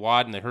JJ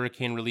Watt and the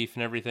hurricane relief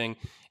and everything.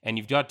 And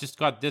you've got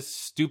this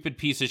stupid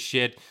piece of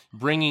shit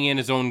bringing in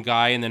his own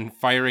guy and then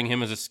firing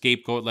him as a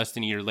scapegoat less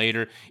than a year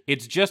later.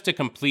 It's just a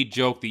complete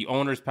joke. The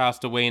owner's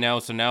passed away now,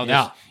 so now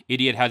this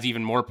idiot has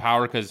even more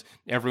power because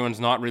everyone's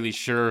not really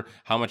sure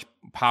how much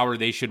power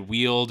they should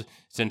wield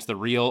since the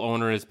real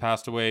owner has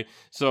passed away.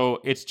 So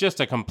it's just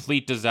a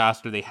complete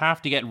disaster. They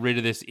have to get rid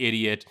of this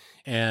idiot.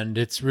 And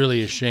it's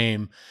really a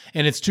shame.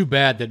 And it's too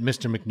bad that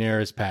Mr. McNair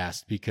has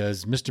passed,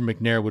 because Mr.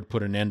 McNair would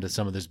put an end to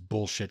some of this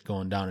bullshit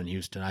going down in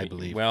Houston, I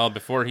believe. Well,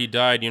 before he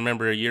died, you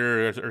remember a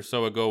year or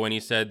so ago when he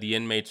said the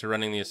inmates are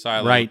running the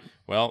asylum. Right.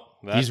 Well,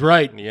 he's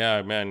right.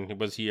 Yeah, man,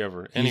 was he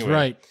ever? Anyway. He's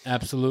right.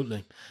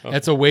 Absolutely.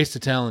 That's a waste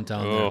of talent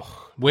down there.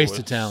 Waste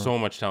of talent. So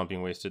much talent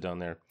being wasted down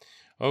there.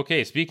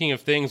 Okay, speaking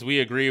of things we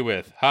agree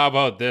with, how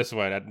about this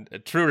one? A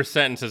truer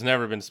sentence has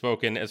never been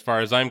spoken. As far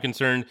as I'm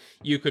concerned,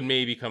 you could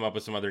maybe come up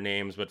with some other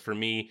names, but for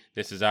me,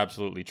 this is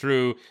absolutely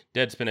true.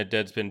 Deadspin at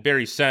Deadspin.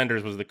 Barry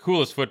Sanders was the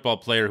coolest football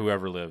player who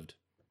ever lived.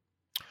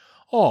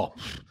 Oh,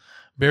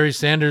 Barry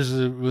Sanders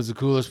was the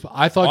coolest.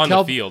 I thought on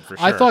the field, for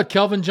sure. I thought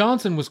Kelvin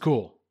Johnson was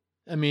cool.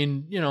 I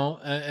mean,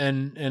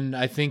 and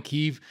I think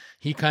he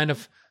kind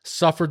of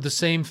suffered the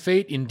same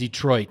fate in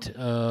Detroit.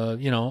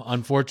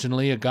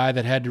 Unfortunately, a guy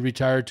that had to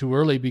retire too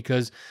early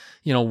because,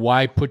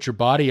 why put your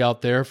body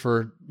out there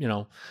for,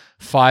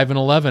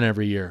 5-11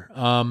 every year?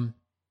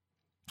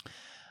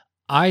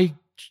 I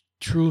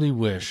truly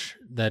wish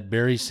that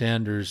Barry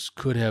Sanders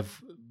could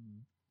have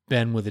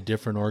been with a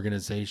different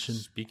organization.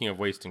 Speaking of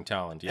wasting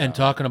talent, yeah. And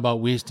talking about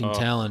wasting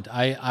talent,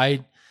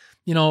 I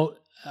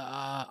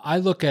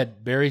look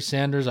at Barry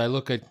Sanders, I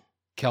look at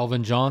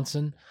Kelvin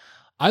Johnson,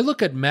 I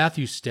look at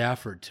Matthew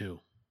Stafford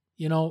too.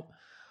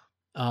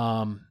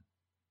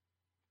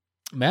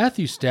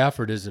 Matthew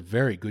Stafford is a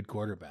very good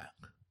quarterback,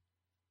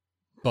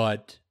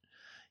 but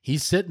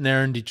he's sitting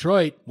there in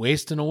Detroit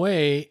wasting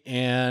away,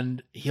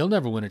 and he'll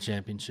never win a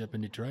championship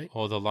in Detroit.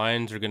 Oh, the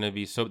Lions are going to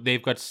be so...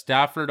 They've got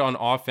Stafford on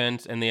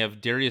offense, and they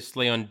have Darius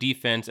Slay on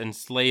defense, and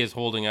Slay is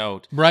holding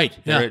out. Right.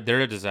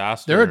 They're a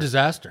disaster. They're a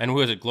disaster. And who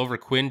is it? Glover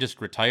Quinn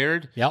just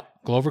retired? Yep.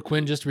 Glover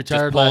Quinn just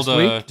retired last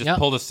week.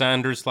 Pulled a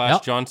Sanders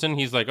 / Johnson.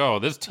 He's like, oh,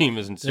 this team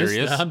isn't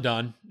serious. I'm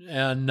done.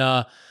 And...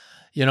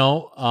 you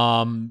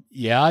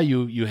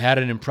had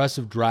an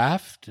impressive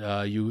draft.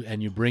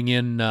 You bring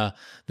in the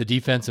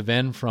defensive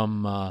end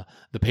from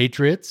the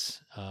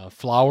Patriots,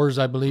 Flowers,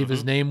 I believe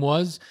his name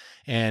was,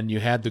 and you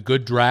had the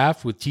good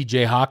draft with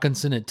T.J.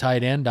 Hawkinson at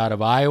tight end out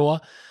of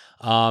Iowa.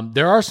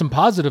 There are some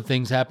positive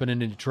things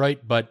happening in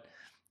Detroit, but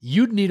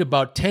you'd need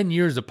about 10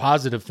 years of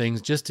positive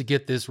things just to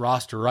get this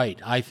roster right,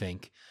 I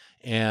think.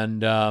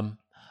 And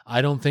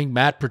I don't think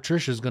Matt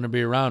Patricia is going to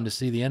be around to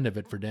see the end of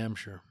it for damn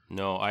sure.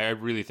 No, I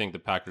really think the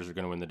Packers are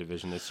going to win the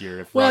division this year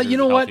if Rodgers is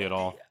healthy at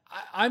all.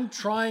 I'm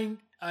trying.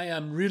 I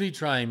am really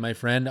trying, my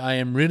friend. I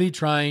am really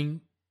trying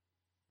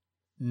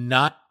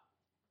not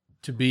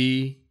to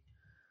be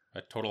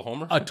a total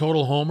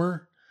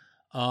homer.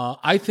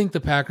 I think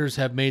the Packers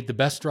have made the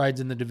best strides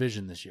in the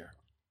division this year.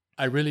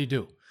 I really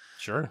do.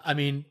 Sure. I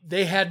mean,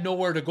 they had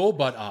nowhere to go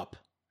but up.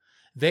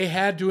 They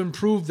had to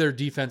improve their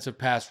defensive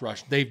pass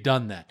rush. They've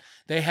done that.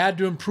 They had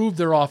to improve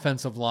their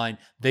offensive line.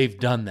 They've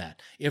done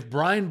that. If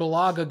Brian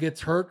Bulaga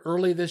gets hurt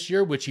early this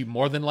year, which he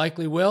more than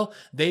likely will,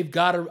 they've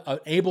got an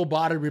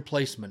able-bodied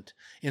replacement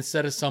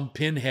instead of some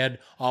pinhead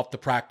off the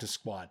practice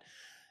squad.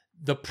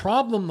 The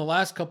problem the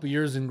last couple of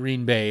years in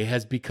Green Bay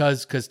has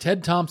because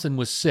Ted Thompson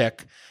was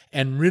sick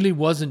and really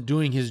wasn't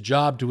doing his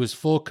job to his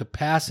full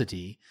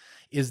capacity,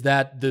 is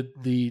that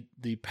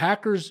the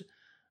Packers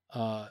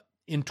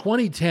in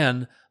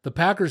 2010, the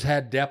Packers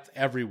had depth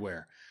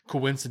everywhere.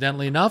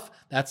 Coincidentally enough,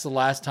 that's the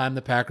last time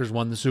the Packers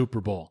won the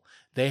Super Bowl.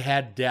 They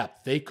had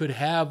depth. They could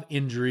have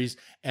injuries,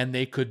 and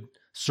they could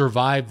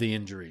survive the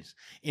injuries.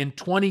 In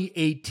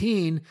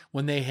 2018,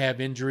 when they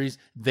have injuries,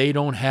 they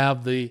don't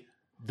have the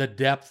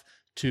depth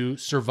to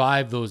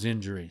survive those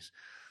injuries.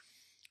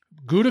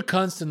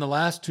 Gutekunst in the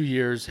last 2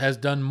 years has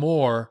done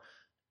more,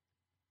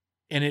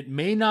 and it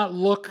may not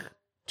look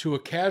to a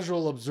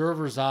casual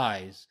observer's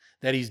eyes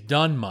that he's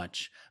done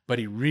much, but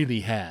he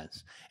really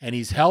has. And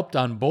he's helped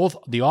on both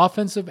the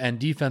offensive and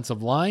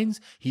defensive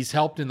lines. He's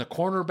helped in the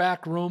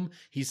cornerback room.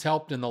 He's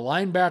helped in the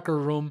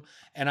linebacker room.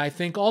 And I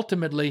think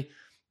ultimately,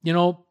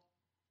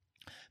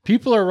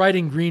 people are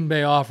writing Green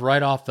Bay off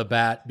right off the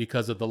bat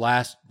because of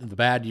the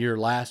bad year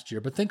last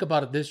year. But think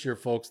about it this year,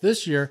 folks.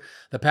 This year,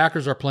 the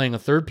Packers are playing a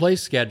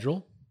third-place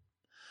schedule.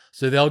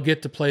 So they'll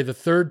get to play the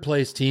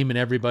third-place team in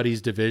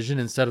everybody's division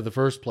instead of the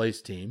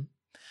first-place team.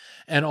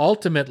 And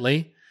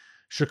ultimately,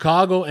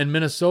 Chicago and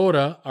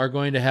Minnesota are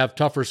going to have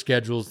tougher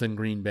schedules than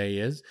Green Bay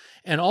is.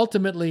 And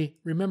ultimately,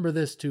 remember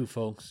this too,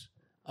 folks.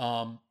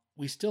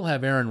 We still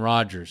have Aaron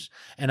Rodgers.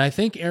 And I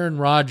think Aaron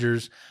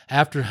Rodgers,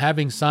 after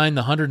having signed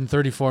the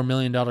 $134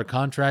 million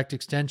contract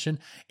extension,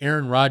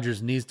 Aaron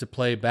Rodgers needs to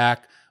play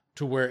back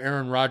to where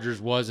Aaron Rodgers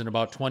was in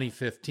about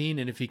 2015.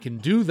 And if he can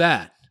do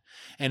that,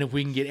 and if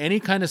we can get any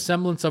kind of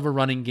semblance of a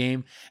running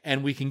game,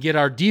 and we can get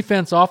our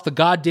defense off the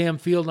goddamn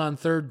field on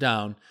third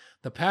down,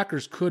 the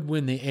Packers could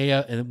win the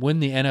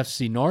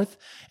NFC North.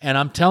 And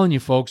I'm telling you,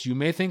 folks, you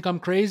may think I'm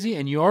crazy,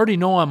 and you already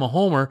know I'm a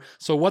homer,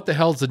 so what the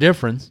hell's the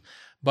difference?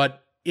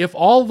 But if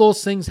all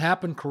those things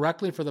happen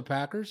correctly for the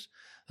Packers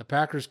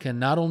can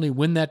not only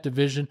win that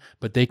division,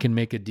 but they can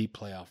make a deep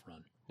playoff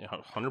run. Yeah,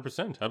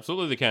 100%.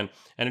 Absolutely they can.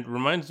 And it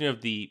reminds me of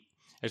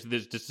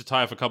just to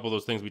tie off a couple of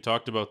those things we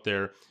talked about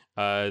there,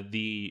 I'm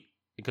going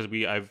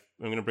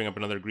to bring up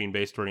another Green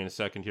Bay story in a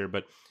second here,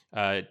 but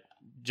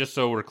just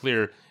so we're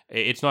clear,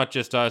 it's not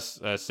just us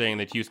saying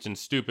that Houston's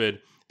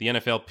stupid. The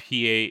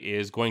NFLPA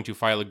is going to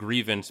file a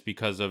grievance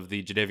because of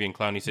the Jadeveon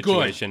Clowney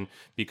situation,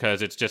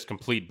 because it's just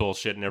complete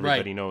bullshit and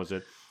everybody knows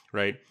it,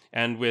 right?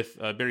 And with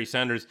Barry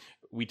Sanders,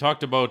 we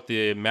talked about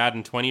the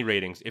Madden 20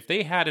 ratings. If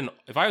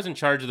I was in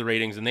charge of the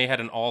ratings and they had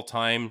an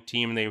all-time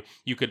team and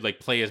you could like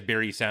play as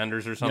Barry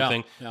Sanders or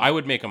something, I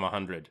would make them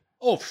 100.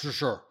 Oh, for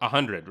sure.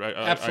 100, right?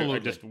 Absolutely. I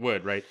just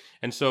would, right?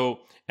 And so,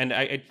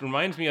 it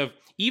reminds me of,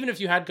 even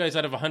if you had guys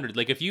out of 100,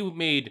 like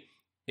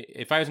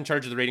if I was in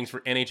charge of the ratings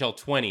for NHL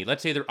 20,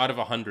 let's say they're out of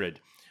 100,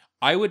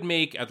 I would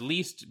make at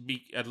least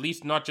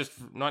not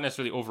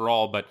necessarily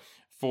overall, but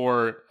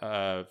for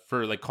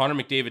like Connor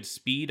McDavid's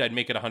speed, I'd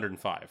make it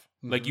 105.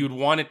 Mm-hmm. Like you'd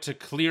want it to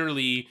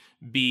clearly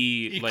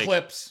be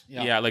eclipse.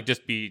 Like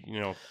just be,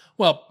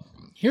 Well,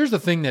 here's the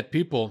thing that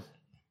people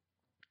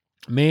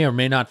may or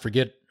may not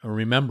forget or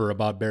remember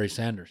about Barry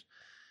Sanders.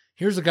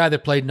 Here's a guy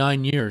that played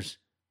 9 years,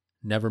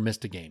 never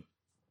missed a game.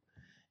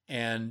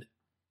 And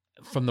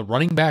from the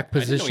running back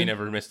position, he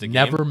never missed a game.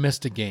 Never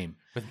missed a game.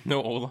 With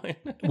no O-line?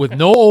 With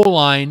no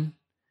O-line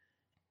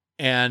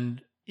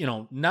and,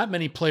 not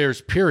many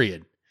players,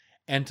 period.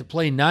 And to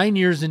play 9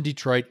 years in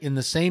Detroit in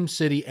the same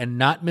city and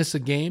not miss a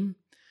game,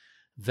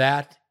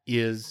 that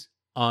is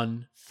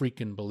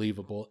unfreaking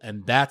believable.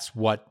 And that's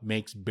what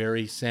makes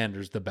Barry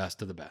Sanders the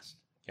best of the best.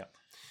 Yeah.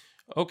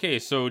 Okay,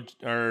 so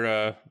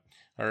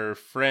our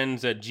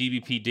friends at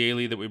GBP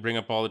Daily that we bring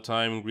up all the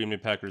time, Green Bay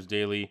Packers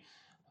Daily,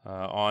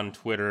 on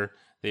Twitter,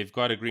 they've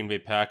got a Green Bay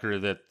Packer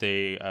that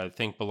they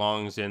think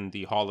belongs in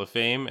the Hall of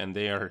Fame, and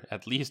they are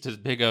at least as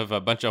big of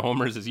a bunch of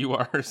homers as you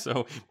are.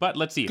 So, but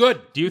let's see.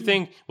 Good. Do you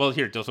think? Well,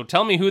 here. So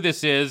tell me who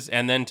this is,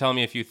 and then tell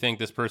me if you think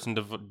this person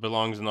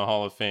belongs in the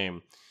Hall of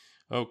Fame.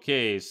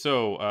 Okay.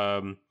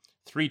 So,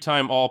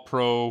 3-time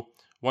All-Pro,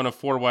 one of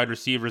 4 wide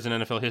receivers in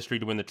NFL history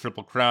to win the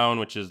Triple Crown,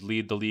 which is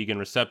lead the league in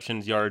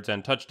receptions, yards,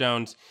 and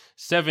touchdowns.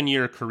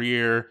 7-year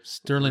career.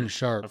 Sterling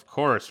Sharpe. Of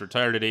course,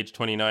 retired at age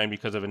 29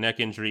 because of a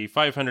neck injury.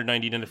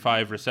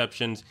 595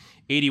 receptions,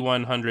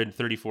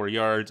 8,134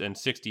 yards, and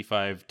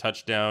 65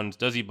 touchdowns.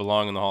 Does he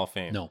belong in the Hall of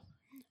Fame? No.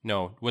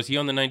 Was he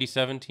on the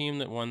 97 team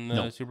that won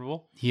the Super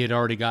Bowl? He had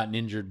already gotten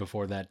injured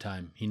before that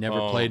time. He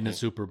never played in the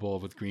Super Bowl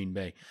with Green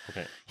Bay.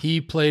 Okay. He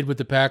played with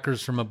the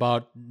Packers from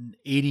about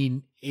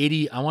 80,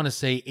 I want to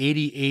say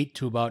 88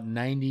 to about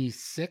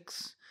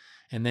 96.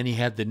 And then he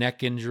had the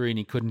neck injury and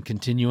he couldn't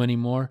continue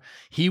anymore.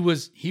 He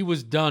was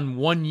done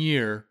 1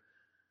 year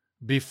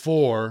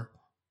before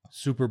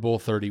Super Bowl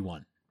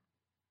 31.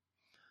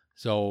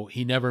 So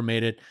he never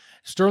made it.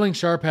 Sterling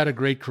Sharpe had a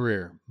great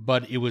career,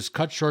 but it was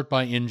cut short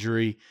by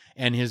injury,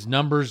 and his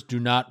numbers do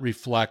not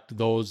reflect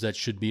those that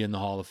should be in the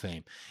Hall of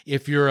Fame.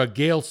 If you're a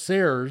Gale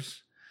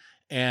Sayers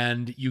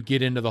and you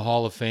get into the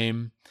Hall of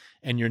Fame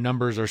and your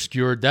numbers are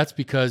skewed, that's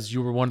because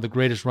you were one of the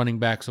greatest running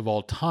backs of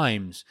all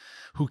times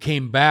who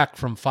came back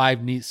from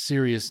 5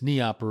 serious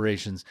knee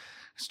operations.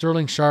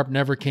 Sterling Sharpe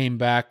never came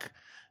back,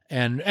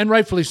 and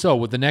rightfully so.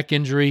 With the neck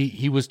injury,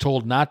 he was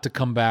told not to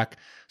come back.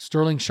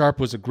 Sterling Sharpe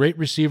was a great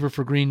receiver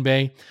for Green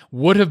Bay,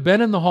 would have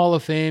been in the Hall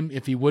of Fame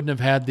if he wouldn't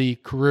have had the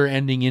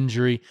career-ending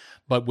injury.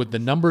 But with the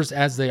numbers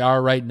as they are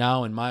right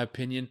now, in my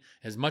opinion,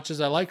 as much as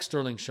I like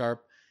Sterling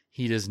Sharpe,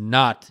 he is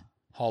not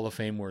Hall of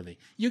Fame worthy.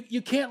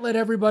 You can't let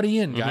everybody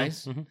in,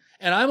 guys. Mm-hmm.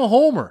 And I'm a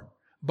homer,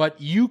 but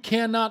you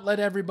cannot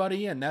let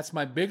everybody in. That's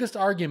my biggest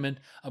argument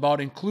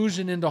about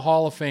inclusion into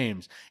Hall of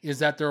Fames, is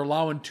that they're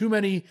allowing too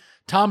many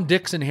Tom,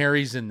 Dicks, and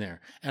Harrys in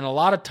there. And a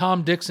lot of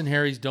Tom, Dicks, and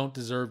Harrys don't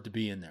deserve to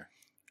be in there.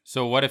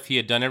 So what if he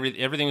had done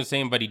everything the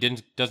same, but he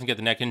doesn't get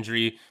the neck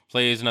injury,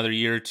 plays another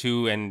year or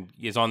two, and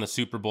is on the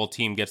Super Bowl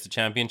team, gets the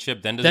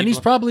championship? Then he's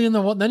probably in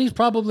the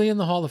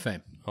Hall of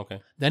Fame. Okay.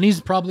 Then he's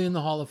probably in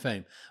the Hall of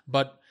Fame.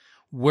 But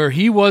where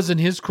he was in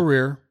his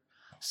career,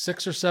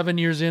 6 or 7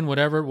 years in,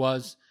 whatever it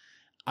was,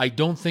 I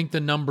don't think the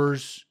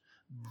numbers,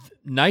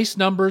 nice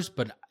numbers,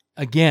 but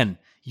again,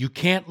 you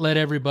can't let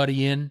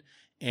everybody in,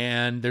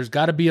 and there's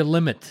got to be a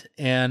limit.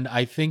 And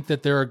I think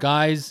that there are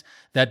guys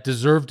that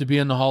deserve to be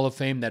in the Hall of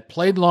Fame that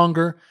played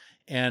longer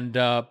and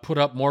put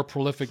up more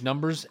prolific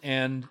numbers.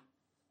 And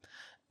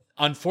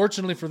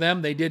unfortunately for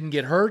them, they didn't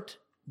get hurt.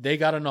 They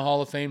got in the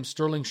Hall of Fame.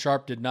 Sterling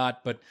Sharp did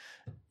not, but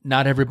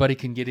not everybody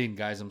can get in,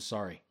 guys. I'm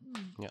sorry.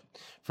 Yeah.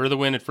 For the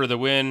win,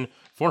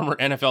 former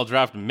NFL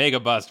draft mega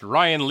bust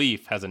Ryan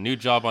Leaf has a new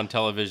job on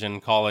television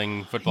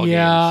calling football games.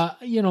 Yeah,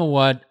 you know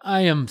what?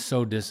 I am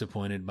so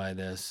disappointed by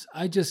this.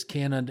 I just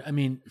can't.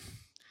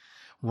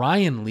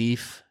 Ryan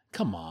Leaf,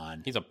 come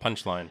on. He's a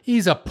punchline.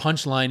 He's a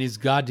punchline. He's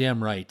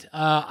goddamn right.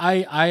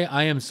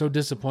 I am so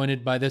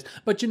disappointed by this.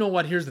 But you know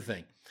what? Here's the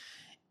thing.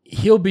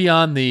 He'll be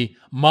on the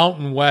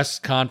Mountain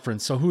West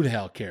Conference, so who the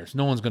hell cares?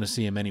 No one's going to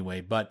see him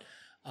anyway. But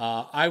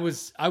I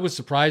was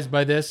surprised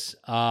by this.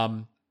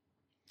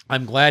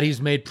 I'm glad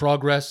he's made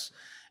progress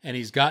and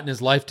he's gotten his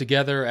life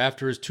together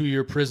after his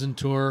 2-year prison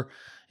tour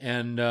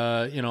and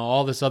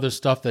all this other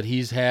stuff that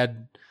he's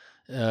had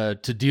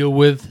to deal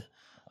with.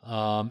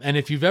 And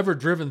if you've ever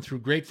driven through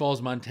Great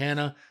Falls,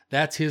 Montana,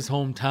 that's his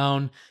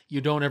hometown. You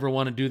don't ever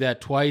want to do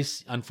that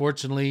twice.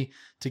 Unfortunately,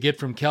 to get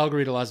from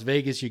Calgary to Las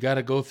Vegas, you got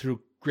to go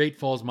through Great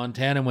Falls,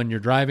 Montana when you're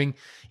driving.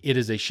 It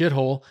is a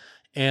shithole,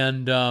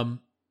 and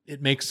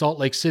it makes Salt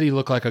Lake City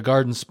look like a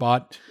garden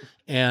spot.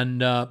 And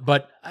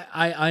but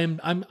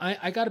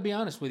I got to be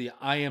honest with you,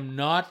 I am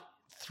not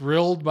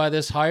thrilled by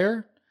this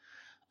hire.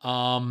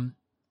 But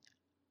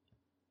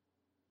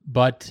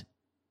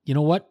you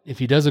know what? If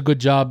he does a good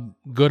job,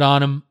 good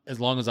on him,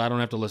 as long as I don't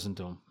have to listen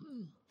to him.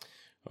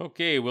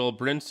 Okay, Will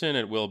Brinson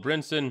at Will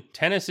Brinson.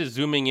 Tennis is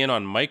zooming in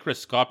on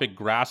microscopic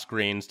grass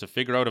grains to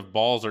figure out if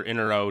balls are in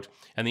or out,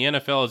 and the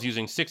NFL is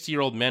using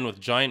 60-year-old men with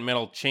giant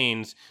metal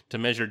chains to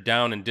measure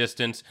down and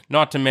distance,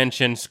 not to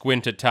mention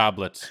squinted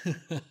tablets.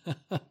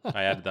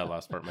 I added that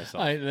last part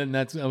myself.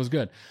 That was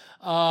good.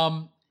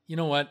 You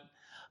know what?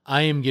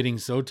 I am getting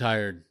so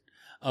tired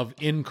of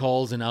in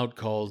calls and out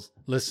calls.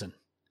 Listen,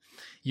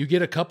 you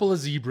get a couple of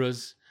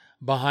zebras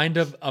behind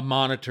a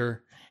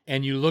monitor,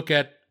 and you look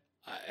at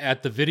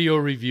the video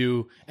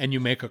review and you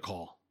make a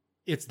call.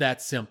 It's that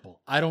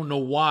simple. I don't know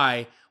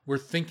why we're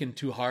thinking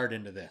too hard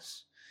into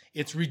this.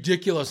 It's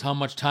ridiculous how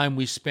much time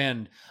we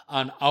spend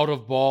on out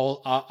of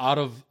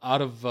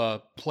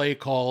play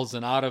calls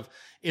and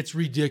it's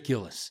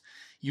ridiculous.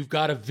 You've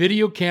got a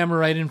video camera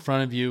right in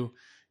front of you.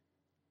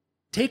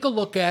 Take a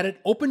look at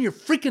it, open your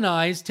freaking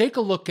eyes, take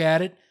a look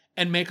at it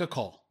and make a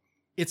call.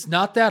 It's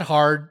not that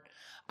hard.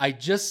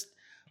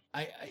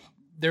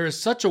 There is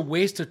such a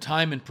waste of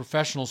time in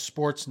professional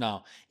sports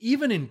now.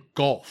 Even in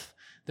golf,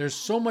 there's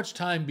so much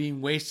time being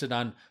wasted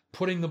on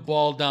putting the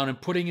ball down and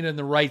putting it in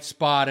the right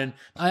spot. And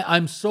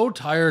I'm so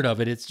tired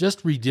of it. It's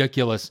just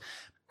ridiculous.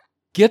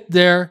 Get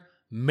there,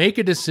 make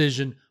a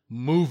decision,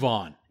 move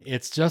on.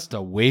 It's just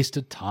a waste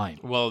of time.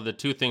 Well, the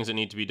two things that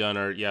need to be done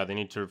are, they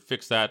need to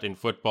fix that in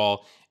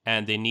football,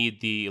 and they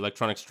need the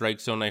electronic strike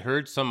zone. I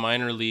heard some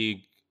minor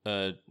league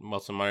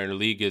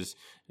is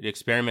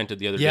experimented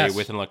the other day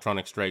with an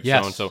electronic strike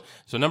zone. So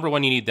number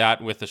one, you need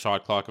that with the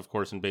shot clock, of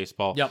course, in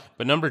baseball. Yep.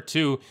 But number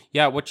two,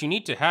 what you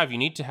need to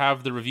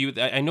have the review.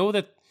 I know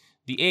that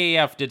the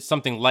AAF did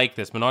something like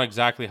this, but not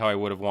exactly how I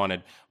would have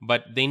wanted.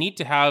 But they need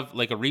to have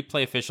like a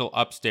replay official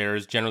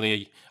upstairs,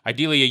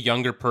 ideally a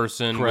younger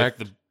person. Correct.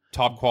 With the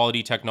top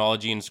quality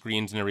technology and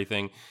screens and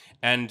everything.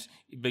 And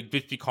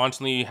be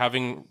constantly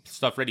having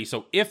stuff ready.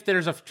 So if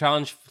there's a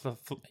challenge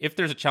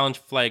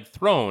flag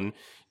thrown,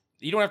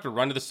 you don't have to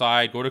run to the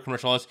side, go to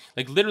commercial.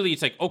 Like literally,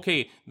 it's like,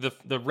 okay,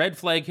 the red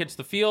flag hits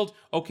the field,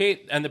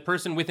 okay, and the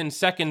person within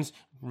seconds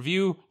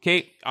review,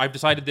 okay, I've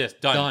decided this,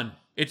 done.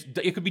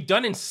 It could be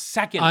done in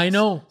seconds. I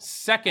know.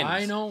 Seconds.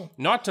 I know.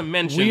 Not to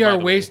mention, we are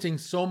wasting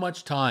so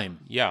much time.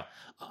 Yeah,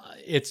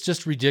 it's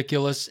just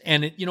ridiculous.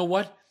 And you know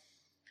what?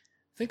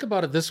 Think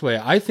about it this way.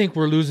 I think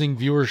we're losing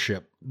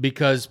viewership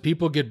because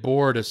people get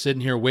bored of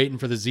sitting here waiting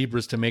for the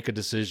zebras to make a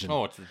decision.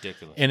 Oh, it's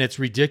ridiculous. And it's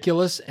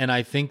ridiculous. And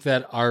I think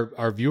that our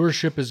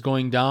viewership is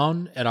going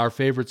down at our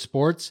favorite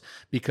sports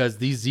because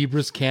these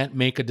zebras can't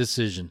make a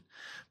decision.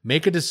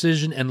 Make a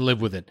decision and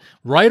live with it.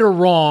 Right or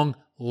wrong,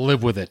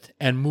 live with it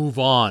and move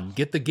on.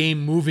 Get the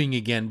game moving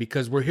again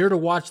because we're here to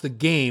watch the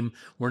game.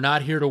 We're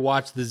not here to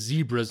watch the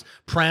zebras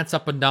prance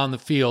up and down the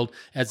field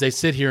as they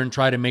sit here and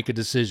try to make a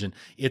decision.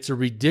 It's a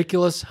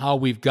ridiculous how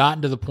we've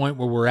gotten to the point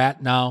where we're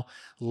at now.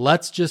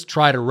 Let's just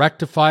try to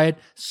rectify it,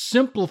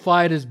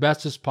 simplify it as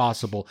best as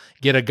possible.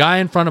 Get a guy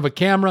in front of a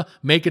camera,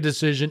 make a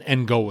decision,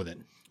 and go with it.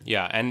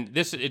 Yeah, and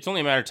it's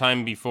only a matter of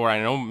time before, I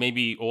know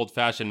maybe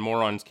old-fashioned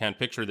morons can't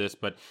picture this,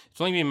 but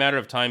it's only a matter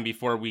of time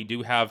before we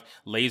do have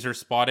laser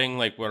spotting,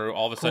 like where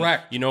all of a sudden,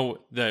 Correct.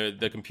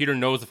 The computer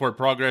knows the forward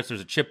progress, there's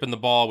a chip in the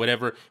ball,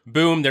 whatever,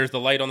 boom, there's the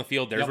light on the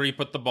field, there's where you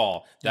put the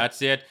ball.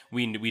 That's it.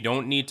 We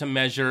don't need to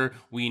measure.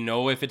 We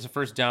know if it's a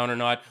first down or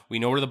not. We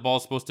know where the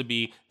ball's supposed to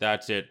be.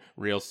 That's it.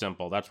 Real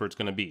simple. That's where it's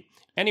going to be.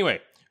 Anyway,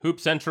 Hoop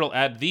Central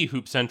at the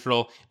Hoop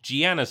Central.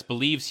 Giannis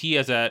believes he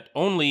is at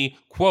only,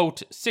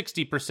 quote,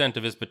 60%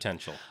 of his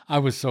potential. I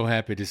was so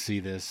happy to see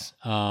this.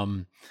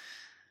 I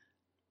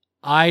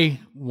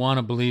want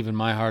to believe in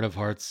my heart of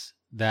hearts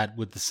that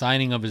with the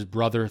signing of his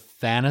brother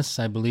Thanis,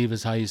 I believe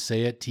is how you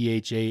say it,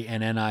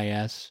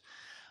 Thannis,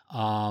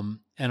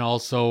 and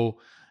also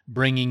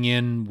bringing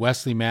in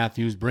Wesley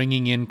Matthews,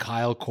 bringing in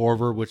Kyle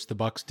Korver, which the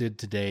Bucks did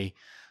today.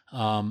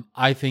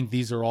 I think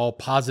these are all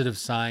positive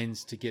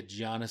signs to get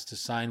Giannis to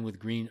sign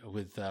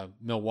with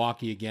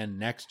Milwaukee again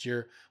next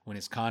year when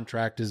his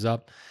contract is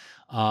up.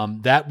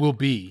 That will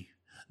be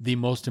the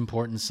most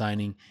important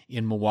signing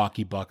in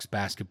Milwaukee Bucks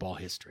basketball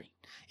history.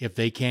 If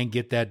they can't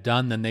get that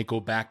done, then they go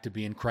back to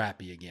being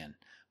crappy again.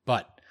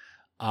 But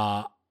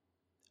I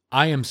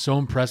am so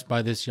impressed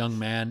by this young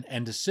man,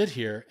 and to sit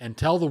here and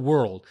tell the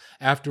world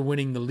after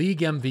winning the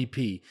league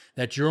MVP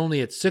that you're only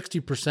at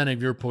 60%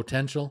 of your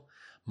potential,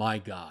 my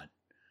God.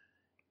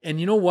 And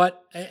you know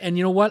what?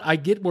 I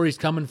get where he's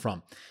coming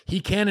from. He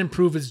can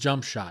improve his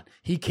jump shot.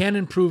 He can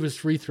improve his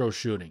free throw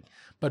shooting.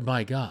 But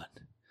my God,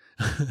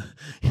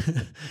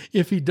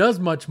 if he does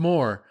much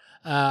more,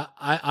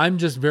 I'm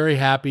just very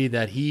happy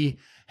that he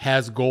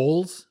has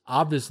goals.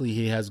 Obviously,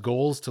 he has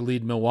goals to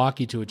lead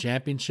Milwaukee to a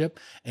championship,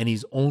 and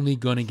he's only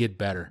going to get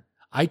better.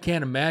 I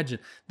can't imagine.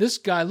 This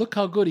guy, look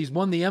how good. He's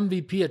won the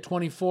MVP at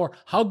 24.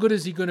 How good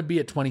is he going to be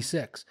at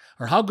 26?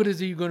 Or how good is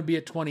he going to be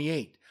at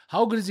 28?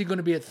 How good is he going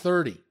to be at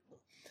 30?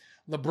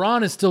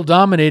 LeBron is still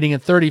dominating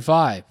at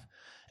 35,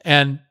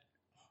 and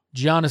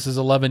Giannis is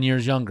 11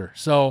 years younger.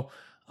 So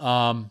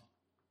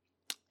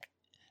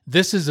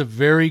this is a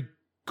very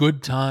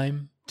good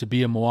time to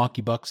be a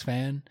Milwaukee Bucks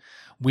fan.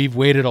 We've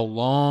waited a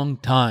long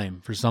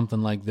time for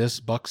something like this,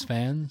 Bucks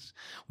fans.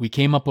 We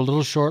came up a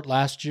little short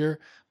last year,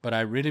 but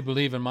I really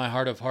believe in my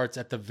heart of hearts,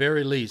 at the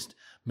very least,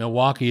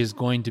 Milwaukee is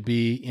going to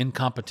be in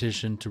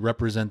competition to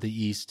represent the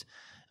East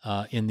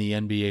in the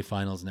NBA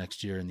Finals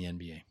next year in the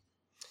NBA.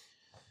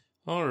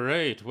 All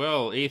right.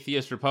 Well,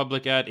 Atheist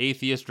Republic at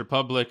Atheist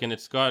Republic, and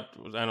it's got,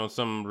 I know,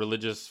 some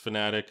religious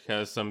fanatic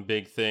has some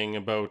big thing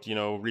about,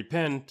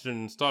 repent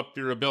and stop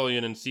your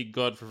rebellion and seek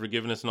God for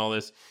forgiveness and all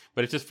this.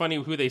 But it's just funny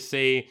who they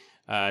say,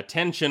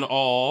 tension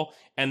all,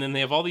 and then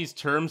they have all these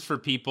terms for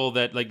people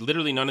that, like,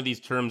 literally none of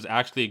these terms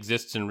actually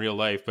exists in real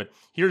life. But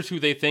here's who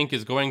they think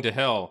is going to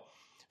hell.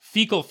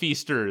 Fecal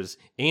feasters,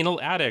 anal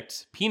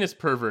addicts, penis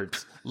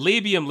perverts,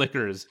 labium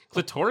lickers,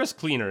 clitoris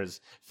cleaners,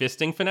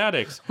 fisting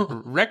fanatics,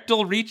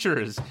 rectal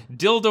reachers,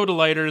 dildo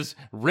delighters,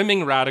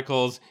 rimming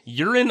radicals,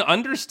 urine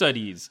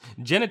understudies,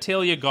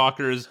 genitalia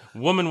gawkers,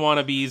 woman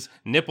wannabes,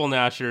 nipple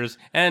gnashers,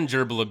 and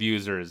gerbil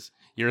abusers.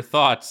 Your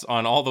thoughts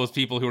on all those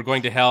people who are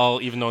going to hell,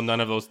 even though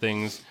none of those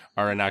things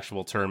are an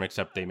actual term,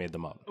 except they made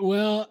them up?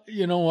 Well,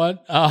 you know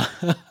what? I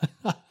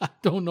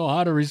don't know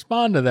how to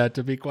respond to that,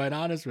 to be quite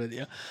honest with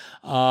you.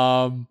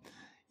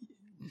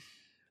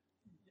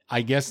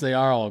 I guess they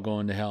are all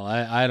going to hell.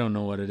 I don't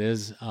know what it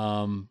is,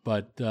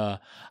 but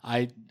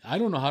I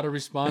don't know how to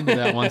respond to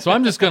that one. So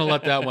I'm just going to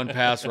let that one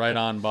pass right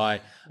on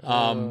by.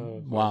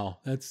 Wow,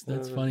 that's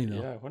funny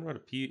though. Yeah, I wonder what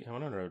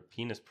a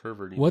penis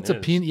pervert. What's a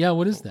penis? Yeah,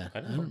 what is that?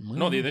 I don't know.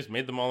 No, they just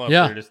made them all up.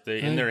 Yeah. They're just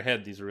in their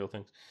head. These are real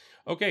things.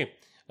 Okay.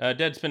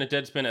 Deadspin at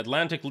Deadspin.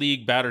 Atlantic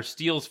League batter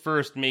steals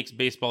first, makes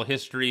baseball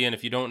history. And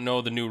if you don't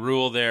know the new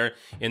rule there,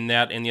 in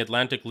the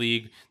Atlantic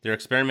League, they're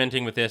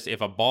experimenting with this.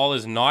 If a ball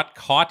is not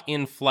caught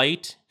in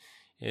flight,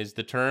 is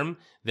the term,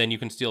 then you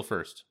can steal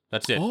first.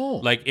 That's it. Oh.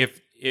 Like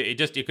if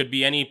it could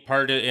be any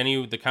part of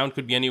the count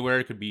could be anywhere.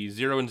 It could be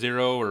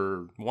 0-0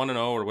 or 1-0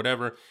 or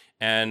whatever.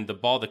 And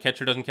the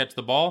catcher doesn't catch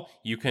the ball,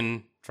 you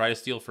can try to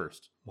steal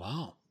first.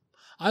 Wow.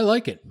 I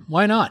like it.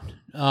 Why not?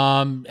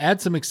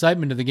 Add some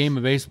excitement to the game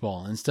of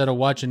baseball instead of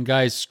watching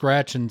guys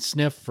scratch and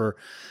sniff for,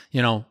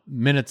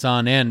 minutes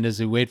on end as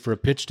they wait for a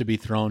pitch to be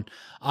thrown.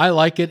 I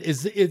like it.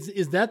 Is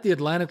that the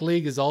Atlantic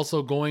League is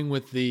also going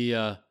with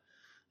the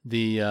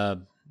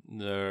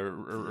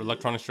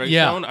electronic strike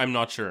Yeah. zone? I'm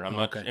not sure. I'm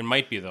not. It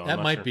might be though. That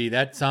might be.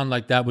 That sound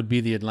like that would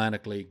be the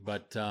Atlantic League.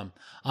 But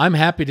I'm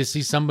happy to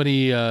see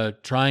somebody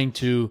trying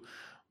to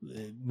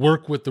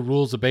work with the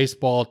rules of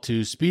baseball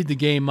to speed the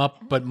game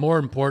up, but more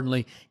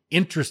importantly,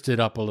 interest it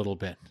up a little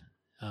bit.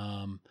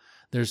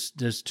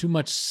 There's too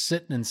much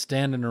sitting and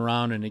standing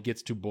around, and it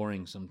gets too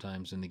boring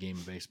sometimes in the game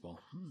of baseball.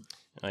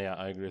 Yeah,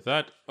 I agree with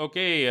that.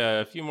 Okay,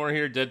 a few more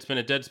here. Deadspin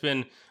at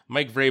Deadspin.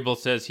 Mike Vrabel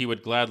says he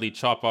would gladly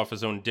chop off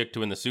his own dick to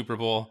win the Super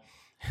Bowl.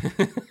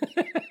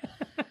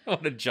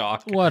 What a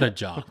jock. What a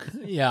jock.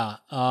 Yeah,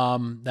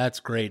 that's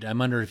great. I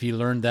wonder if he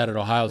learned that at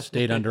Ohio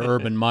State under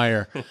Urban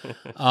Meyer.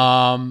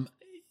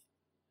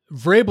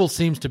 Vrabel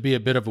seems to be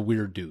a bit of a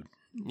weird dude.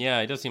 Yeah,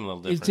 he does seem a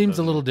little different. It seems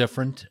a little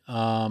different.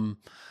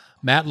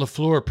 Matt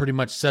LaFleur pretty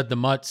much said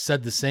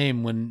the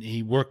same when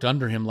he worked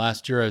under him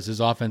last year as his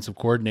offensive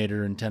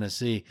coordinator in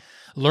Tennessee.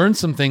 Learned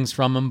some things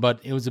from him, but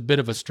it was a bit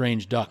of a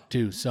strange duck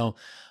too. So,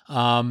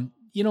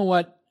 you know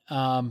what?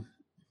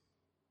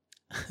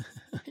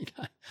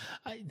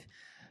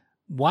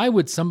 Why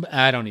would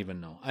I don't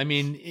even know. I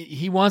mean,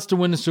 he wants to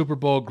win the Super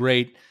Bowl.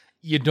 Great.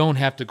 You don't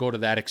have to go to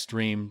that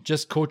extreme.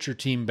 Just coach your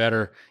team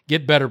better,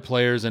 get better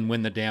players, and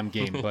win the damn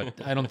game.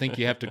 But I don't think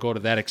you have to go to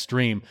that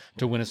extreme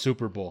to win a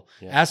Super Bowl.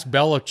 Yeah. Ask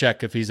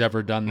Belichick if he's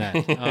ever done that.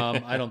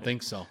 I don't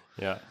think so.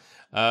 Yeah.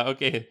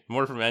 Okay,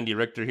 more from Andy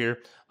Richter here.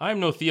 I'm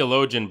no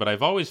theologian, but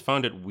I've always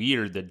found it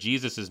weird that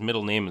Jesus'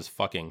 middle name is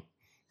fucking.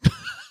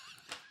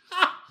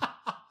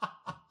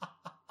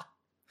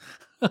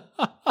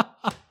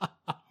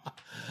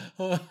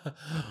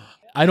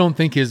 I don't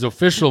think his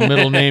official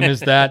middle name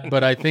is that,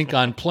 but I think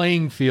on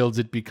playing fields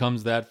it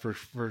becomes that for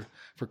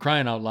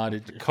crying out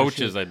loud.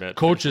 Coaches, I bet.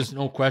 Coaches,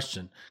 no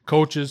question.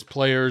 Coaches,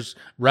 players,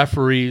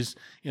 referees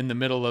in the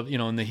middle of,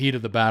 in the heat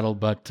of the battle.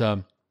 But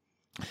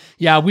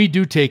yeah, we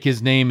do take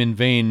his name in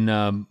vain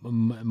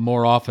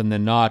more often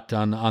than not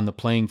on the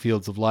playing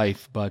fields of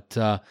life. But,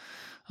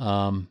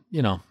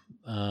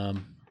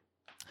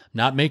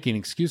 not making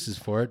excuses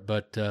for it,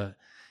 but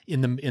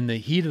in the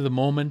heat of the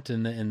moment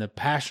and the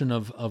passion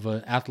of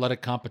an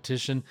athletic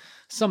competition,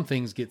 some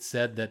things get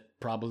said that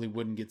probably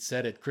wouldn't get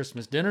said at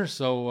Christmas dinner.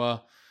 So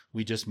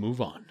we just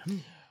move on.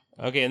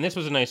 Okay, and this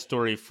was a nice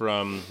story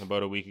from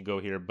about a week ago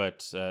here.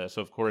 But so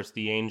of course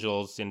the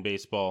Angels in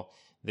baseball,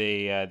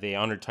 they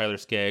honored Tyler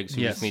Skaggs,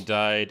 who recently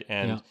died,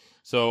 and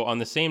so on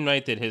the same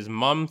night that his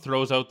mom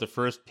throws out the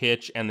first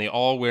pitch, and they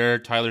all wear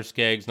Tyler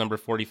Skaggs number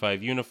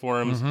 45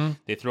 uniforms,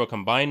 they throw a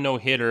combined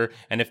no-hitter,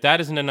 and if that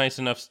isn't a nice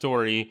enough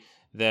story,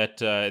 that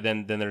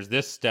then there's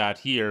this stat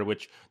here,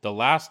 which the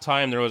last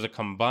time there was a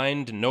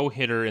combined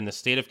no-hitter in the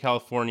state of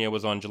California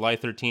was on July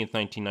 13th,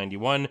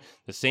 1991,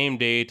 the same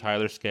day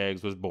Tyler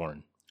Skaggs was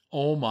born.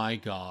 Oh my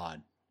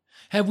God.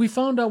 Have we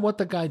found out what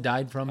the guy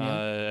died from yet?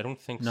 I don't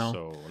think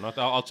so.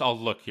 I'll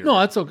look here. No,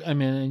 that's okay. I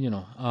mean,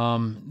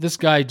 this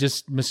guy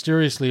just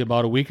mysteriously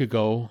about a week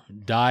ago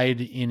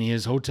died in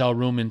his hotel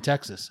room in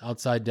Texas,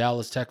 outside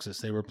Dallas, Texas.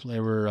 They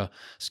were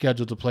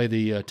scheduled to play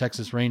the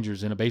Texas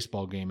Rangers in a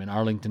baseball game in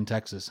Arlington,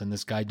 Texas, and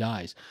this guy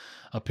dies.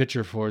 A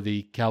pitcher for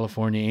the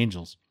California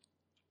Angels,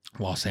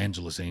 Los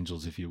Angeles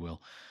Angels, if you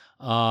will.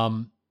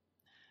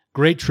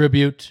 Great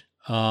tribute.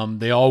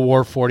 They all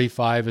wore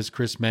 45, as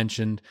Chris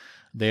mentioned.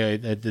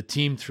 The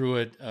team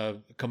threw a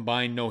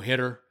combined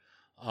no-hitter,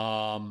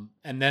 and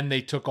then they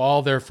took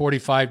all their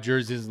 45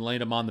 jerseys and laid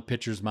them on the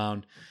pitcher's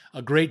mound.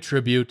 A great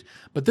tribute.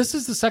 But this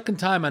is the second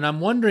time, and I'm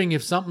wondering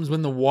if something's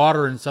in the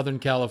water in Southern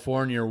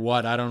California or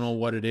what. I don't know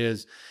what it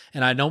is,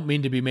 and I don't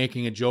mean to be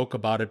making a joke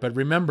about it. But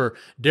remember,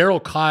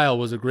 Darryl Kyle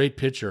was a great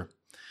pitcher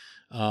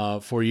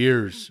for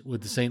years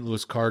with the St.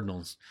 Louis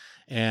Cardinals,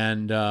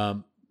 and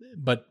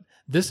but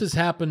this has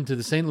happened to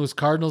the St. Louis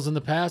Cardinals in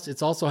the past.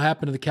 It's also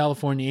happened to the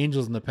California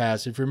Angels in the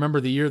past. If you remember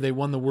the year they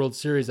won the World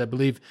Series, I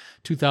believe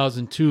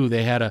 2002,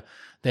 they had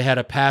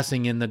a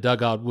passing in the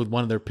dugout with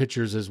one of their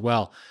pitchers as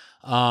well.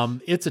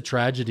 It's a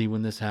tragedy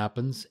when this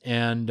happens,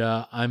 and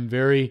I'm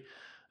very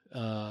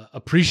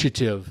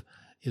appreciative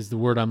is the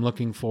word I'm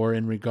looking for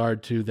in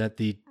regard to that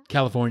the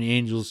California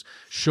Angels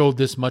showed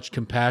this much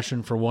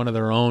compassion for one of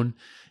their own,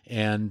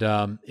 and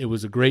it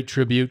was a great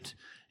tribute,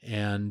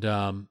 and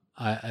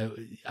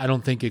I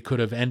don't think it could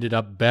have ended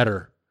up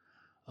better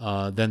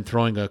than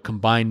throwing a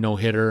combined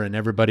no-hitter and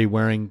everybody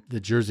wearing the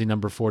jersey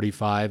number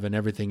 45 and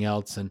everything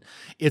else. And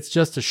it's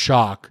just a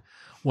shock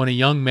when a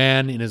young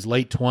man in his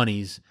late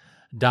 20s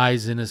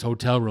dies in his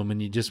hotel room,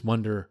 and you just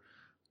wonder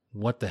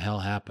what the hell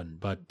happened.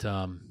 But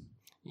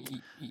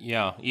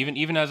yeah,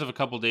 even as of a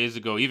couple days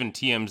ago, even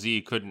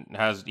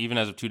TMZ even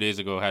as of 2 days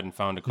ago, hadn't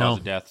found a cause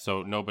of death,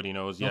 so nobody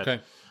knows yet.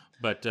 Okay.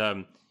 But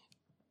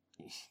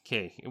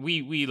okay,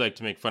 we like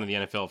to make fun of the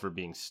NFL for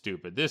being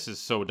stupid. This is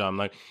so dumb.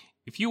 Like,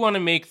 if you want to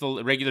make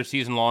the regular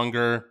season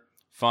longer,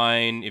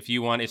 fine.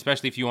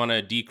 Especially if you want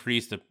to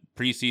decrease the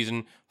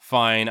preseason,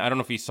 fine. I don't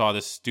know if you saw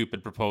this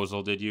stupid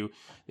proposal, did you?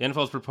 The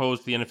NFL has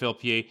proposed to the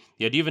NFLPA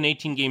the idea of an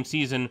 18-game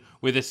season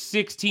with a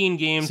 16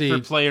 games per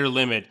player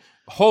limit.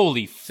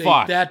 Holy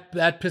fuck.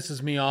 That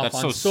pisses me off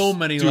on so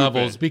many stupid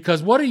levels,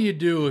 because what do you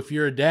do if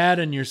you're a dad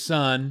and your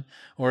son,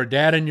 or a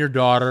dad and your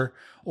daughter,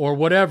 or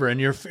whatever, and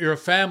you're a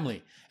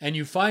family, and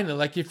you finally,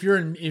 like if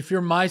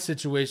you're my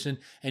situation,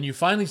 and you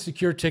finally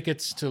secure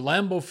tickets to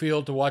Lambeau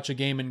Field to watch a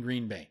game in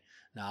Green Bay.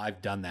 Now,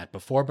 I've done that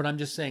before, but I'm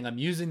just saying, I'm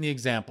using the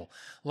example.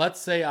 Let's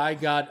say I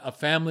got a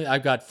family,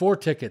 I've got 4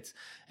 tickets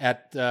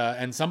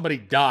and somebody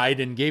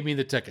died and gave me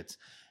the tickets.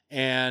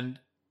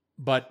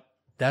 But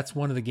that's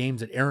one of the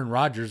games that Aaron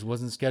Rodgers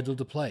wasn't scheduled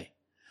to play.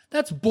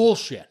 That's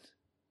bullshit.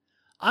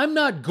 I'm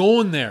not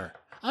going there.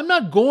 I'm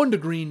not going to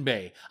Green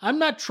Bay. I'm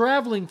not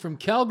traveling from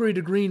Calgary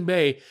to Green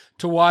Bay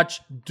to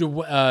watch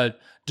DeShone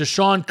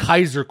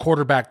Kizer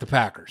quarterback the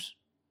Packers.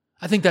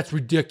 I think that's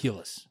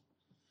ridiculous.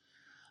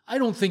 I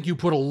don't think you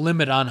put a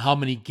limit on how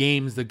many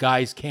games the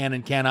guys can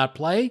and cannot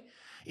play.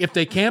 If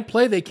they can't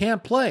play, they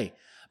can't play.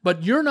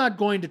 But you're not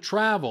going to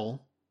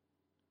travel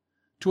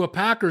to a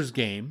Packers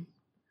game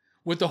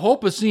with the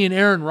hope of seeing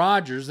Aaron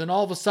Rodgers, and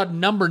all of a sudden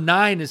number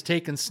 9 is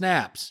taking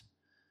snaps.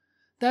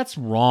 That's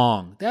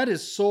wrong. That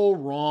is so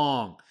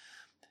wrong.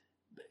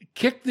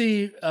 Kick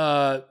the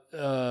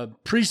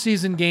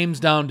preseason games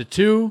down to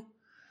 2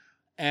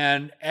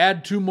 and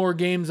add 2 more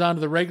games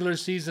onto the regular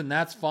season.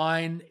 That's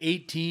fine,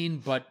 18,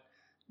 but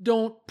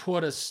don't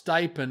put a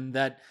stipend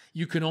that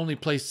you can only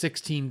play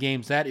 16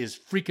 games. That is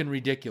freaking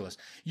ridiculous.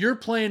 You're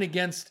playing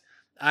against,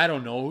 I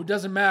don't know, it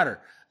doesn't matter.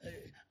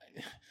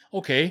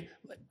 Okay,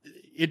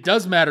 it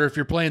does matter if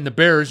you're playing the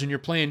Bears and you're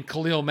playing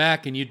Khalil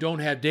Mack and you don't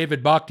have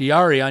David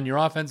Bakhtiari on your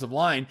offensive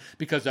line,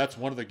 because that's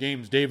one of the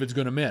games David's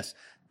going to miss.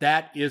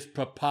 That is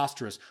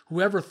preposterous.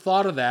 Whoever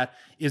thought of that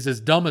is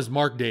as dumb as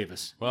Mark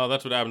Davis. Well,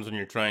 that's what happens when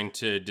you're trying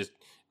to just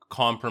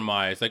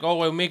compromise. Like, oh,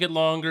 we'll make it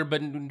longer,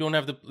 but don't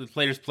have the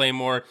players play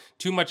more.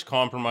 Too much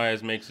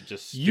compromise makes it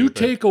just stupid. You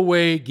take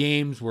away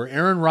games where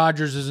Aaron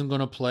Rodgers isn't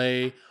going to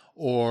play,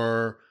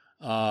 or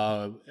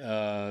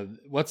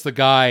what's the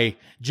guy?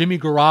 Jimmy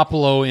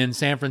Garoppolo in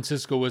San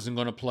Francisco isn't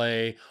going to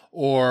play,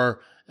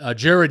 or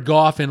Jared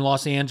Goff in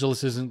Los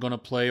Angeles isn't going to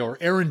play, or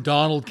Aaron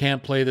Donald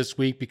can't play this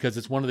week because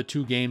it's one of the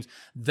two games.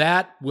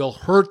 That will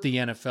hurt the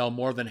NFL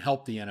more than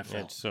help the NFL.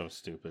 It's so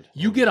stupid.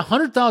 You get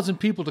 100,000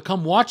 people to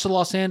come watch the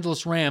Los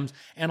Angeles Rams,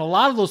 and a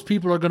lot of those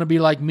people are going to be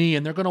like me,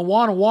 and they're going to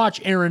want to watch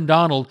Aaron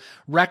Donald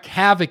wreak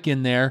havoc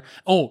in there.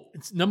 Oh,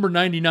 it's number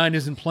 99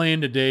 isn't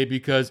playing today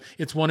because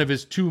it's one of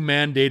his 2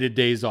 mandated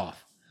days off.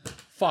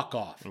 Fuck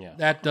off. Yeah.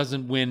 That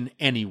doesn't win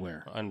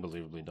anywhere.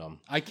 Unbelievably dumb.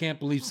 I can't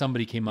believe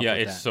somebody came up with that.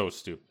 Yeah, it's so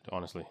stupid,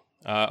 honestly.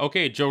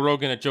 Okay, Joe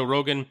Rogan at Joe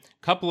Rogan.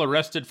 Couple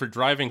arrested for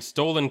driving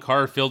stolen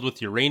car filled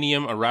with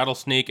uranium, a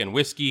rattlesnake, and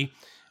whiskey.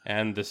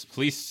 And this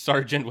police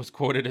sergeant was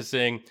quoted as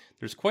saying,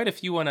 "There's quite a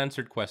few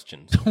unanswered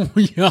questions."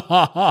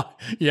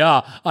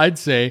 yeah, I'd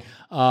say.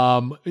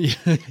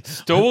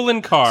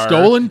 Stolen car,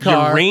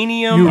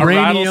 uranium, a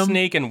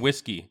rattlesnake, and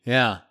whiskey.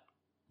 Yeah.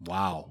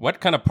 Wow.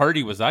 What kind of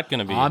party was that going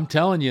to be? I'm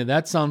telling you,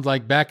 that sounds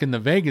like back in the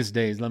Vegas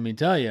days, let me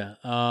tell you.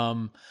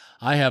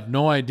 I have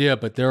no idea,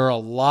 but there are a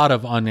lot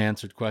of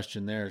unanswered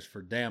questions there,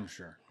 for damn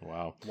sure.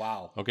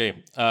 Wow.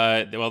 Okay.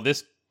 Well,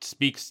 this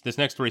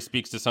next story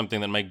speaks to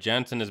something that Mike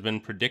Jansen has been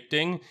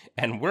predicting,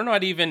 and we're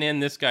not even in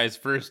this guy's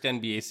first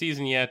NBA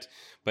season yet.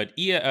 But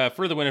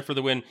for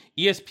the win,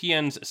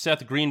 ESPN's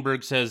Seth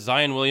Greenberg says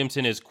Zion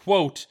Williamson is,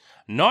 quote,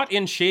 not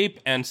in shape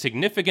and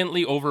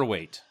significantly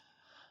overweight.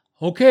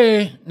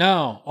 Okay,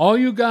 now, all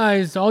you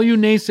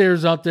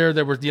naysayers out there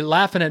that were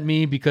laughing at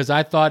me because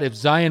I thought if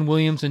Zion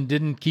Williamson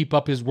didn't keep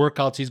up his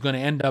workouts, he's going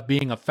to end up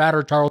being a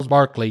fatter Charles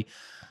Barkley.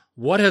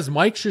 What has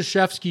Mike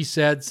Krzyzewski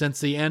said since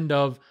the end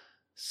of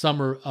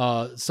summer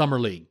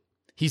league?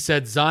 He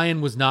said Zion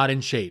was not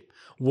in shape.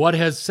 What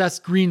has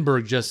Seth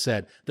Greenberg just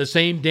said? The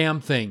same damn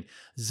thing.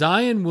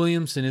 Zion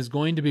Williamson is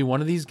going to be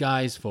one of these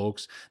guys,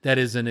 folks, that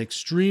is an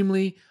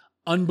extremely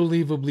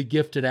unbelievably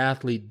gifted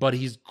athlete, but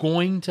he's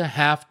going to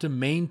have to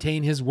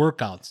maintain his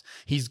workouts.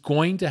 He's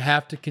going to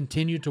have to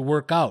continue to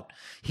work out.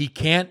 He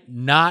can't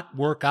not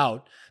work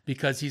out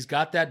because he's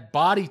got that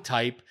body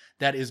type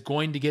that is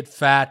going to get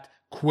fat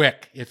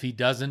quick if he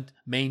doesn't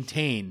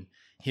maintain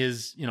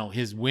his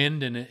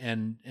wind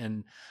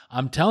and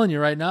I'm telling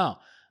you right now,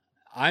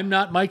 I'm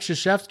not Mike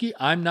Krzyzewski,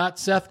 I'm not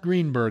Seth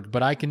Greenberg,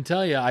 but I can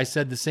tell you I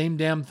said the same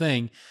damn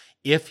thing.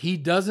 If he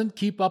doesn't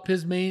keep up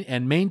his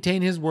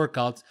maintain his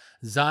workouts,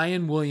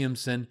 Zion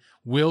Williamson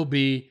will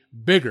be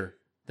bigger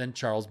than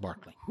Charles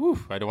Barkley. Whew,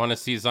 I don't want to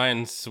see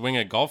Zion swing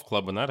a golf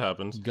club when that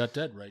happens. You got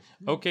that right.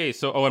 Okay,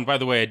 so, and by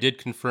the way, I did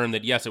confirm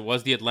that, yes, it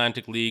was the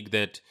Atlantic League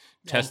that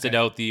tested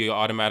out the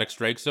automatic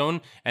strike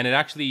zone, and it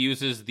actually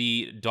uses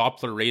the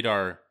Doppler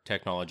radar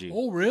technology.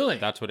 Oh, really?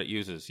 That's what it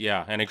uses,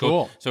 yeah. And it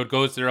cool. It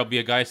goes, there'll be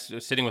a guy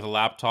sitting with a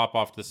laptop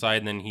off to the side,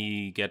 and then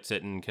he gets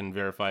it and can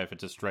verify if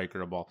it's a strike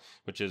or a ball,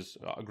 which is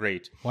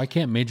great. Why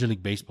can't Major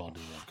League Baseball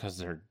do that? Because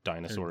they're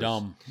dinosaurs. They're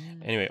dumb.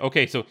 Anyway,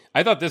 okay, so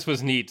I thought this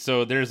was neat.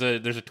 So there's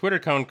a Twitter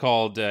account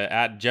called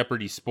at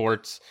Jeopardy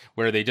Sports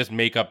where they just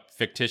make up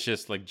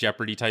fictitious like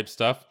Jeopardy type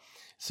stuff.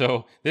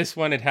 So this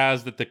one, it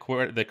has that the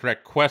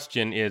correct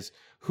question is,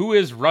 who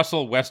is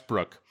Russell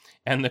Westbrook?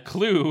 And the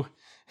clue,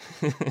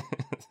 this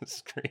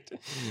is great.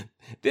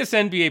 This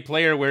NBA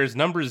player wears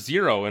number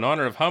 0 in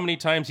honor of how many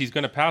times he's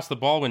going to pass the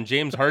ball when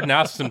James Harden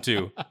asks him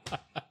to.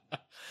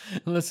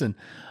 Listen,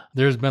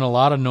 there's been a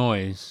lot of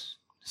noise,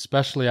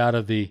 especially out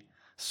of the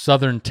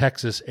southern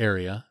Texas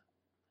area,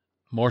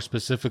 more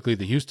specifically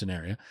the Houston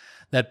area,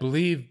 that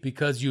believe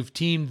because you've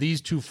teamed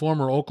these two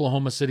former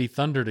Oklahoma City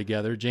Thunder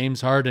together,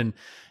 James Harden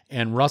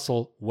and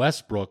Russell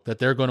Westbrook, that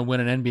they're going to win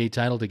an NBA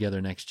title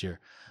together next year.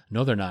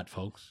 No, they're not,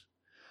 folks.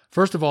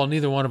 First of all,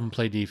 neither one of them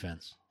play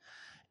defense.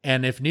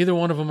 And if neither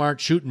one of them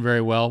aren't shooting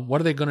very well, what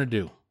are they going to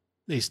do?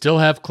 They still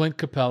have Clint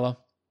Capella.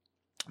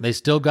 They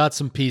still got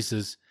some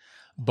pieces.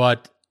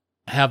 But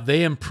have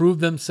they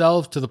improved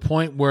themselves to the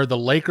point where the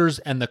Lakers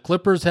and the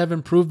Clippers have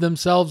improved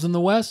themselves in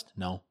the West?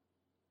 No,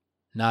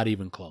 not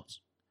even close.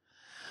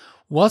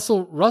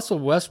 Russell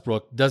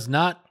Westbrook does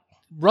not.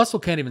 Russell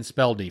can't even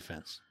spell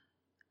defense.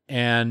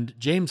 And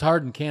James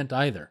Harden can't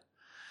either.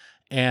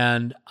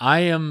 And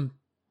I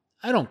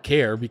don't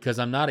care because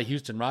I'm not a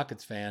Houston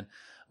Rockets fan,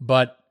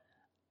 but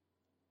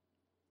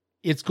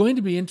it's going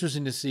to be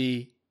interesting to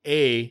see,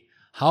 A,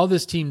 how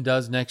this team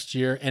does next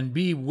year, and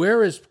B,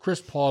 where is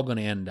Chris Paul going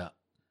to end up?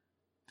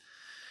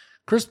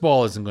 Chris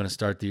Paul isn't going to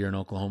start the year in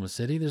Oklahoma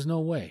City. There's no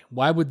way.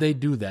 Why would they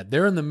do that?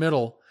 They're in the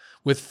middle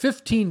with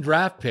 15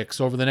 draft picks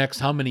over the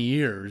next how many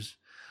years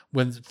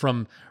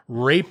from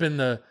raping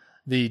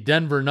the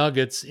Denver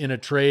Nuggets in a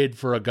trade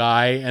for a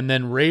guy and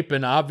then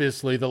raping,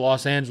 obviously, the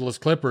Los Angeles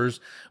Clippers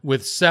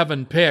with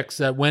 7 picks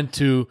that went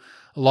to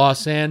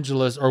Los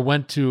Angeles or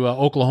went to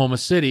Oklahoma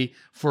City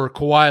for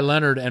Kawhi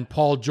Leonard and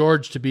Paul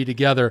George to be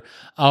together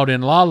out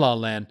in La La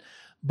Land.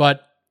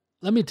 But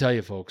let me tell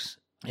you, folks,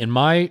 in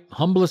my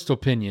humblest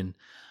opinion,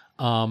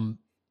 the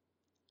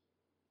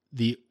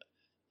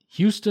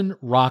Houston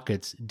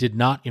Rockets did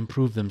not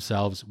improve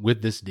themselves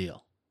with this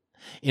deal.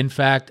 In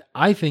fact,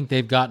 I think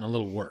they've gotten a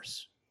little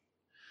worse.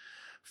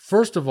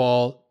 First of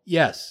all,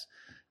 yes,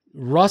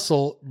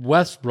 Russell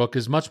Westbrook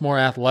is much more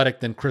athletic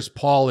than Chris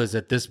Paul is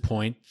at this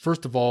point.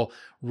 First of all,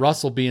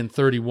 Russell being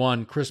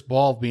 31, Chris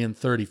Paul being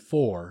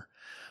 34.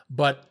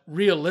 But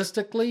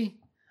realistically,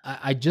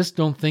 I just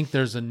don't think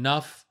there's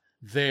enough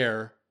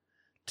there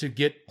to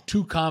get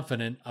too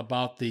confident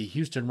about the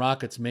Houston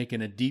Rockets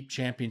making a deep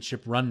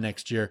championship run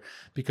next year,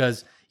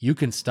 because you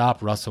can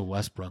stop Russell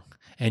Westbrook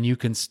and you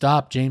can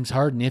stop James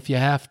Harden if you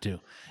have to.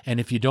 And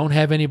if you don't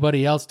have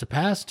anybody else to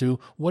pass to,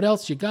 what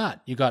else you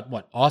got? You got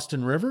what?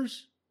 Austin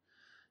Rivers?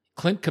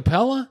 Clint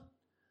Capella?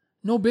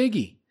 No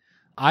biggie.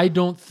 I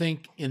don't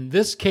think, in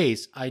this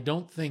case, I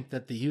don't think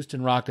that the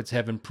Houston Rockets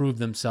have improved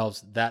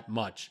themselves that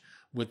much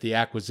with the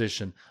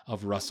acquisition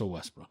of Russell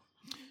Westbrook.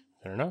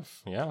 Fair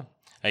enough, yeah.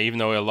 Even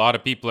though a lot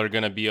of people are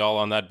going to be all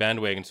on that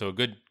bandwagon, so a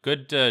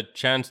good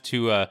chance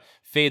to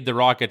fade the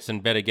Rockets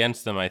and bet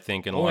against them, I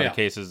think, in a lot of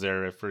cases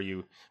there for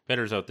you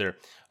bettors out there.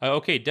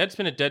 Okay,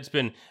 Deadspin at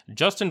Deadspin.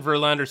 Justin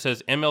Verlander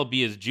says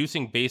MLB is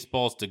juicing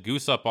baseballs to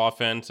goose up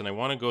offense, and I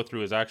want to go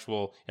through his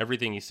actual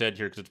everything he said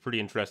here because it's pretty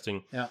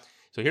interesting. Yeah.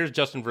 So here's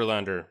Justin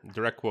Verlander,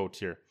 direct quotes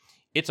here.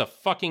 It's a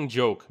fucking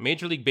joke.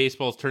 Major League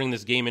Baseball is turning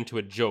this game into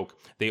a joke.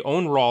 They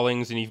own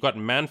Rawlings, and you've got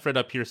Manfred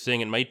up here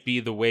saying it might be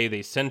the way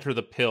they center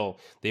the pill.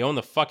 They own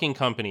the fucking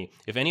company.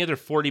 If any other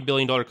 $40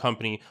 billion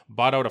company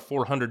bought out a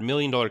 $400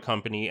 million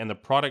company and the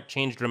product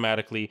changed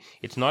dramatically,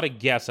 it's not a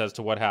guess as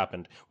to what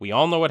happened. We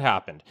all know what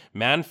happened.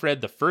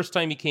 Manfred, the first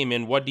time he came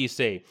in, what did he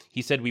say?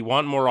 He said, we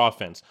want more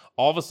offense.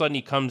 All of a sudden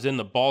he comes in,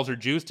 the balls are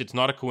juiced. It's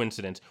not a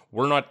coincidence.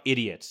 We're not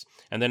idiots.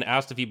 And then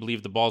asked if he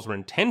believed the balls were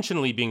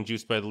intentionally being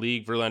juiced by the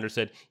league, Verlander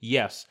said,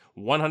 yes,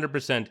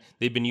 100%.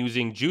 They've been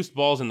using juiced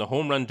balls in the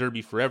home run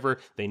derby forever.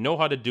 They know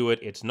how to do it.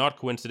 It's not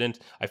coincidence.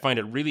 I find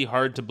it really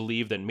hard to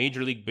believe that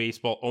Major League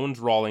Baseball owns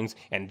Rawlings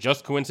and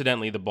just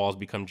coincidentally the balls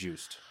become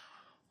juiced.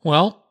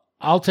 Well,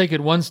 I'll take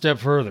it one step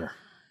further.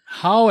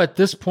 How at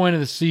this point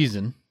of the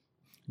season,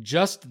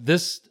 just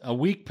a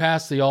week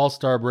past the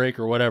All-Star break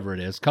or whatever it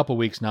is, a couple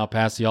weeks now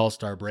past the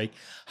All-Star break,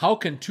 how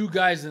can two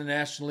guys in the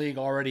National League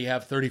already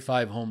have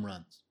 35 home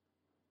runs?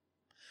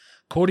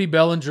 Cody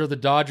Bellinger of the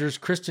Dodgers,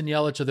 Christian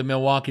Yelich of the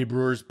Milwaukee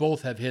Brewers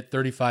both have hit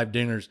 35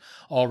 dingers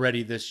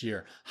already this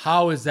year.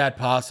 How is that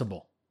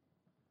possible?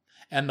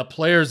 And the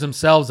players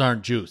themselves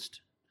aren't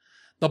juiced.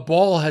 The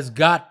ball has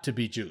got to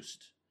be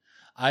juiced.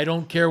 I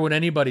don't care what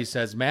anybody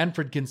says.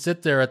 Manfred can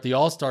sit there at the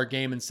All-Star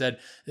game and said,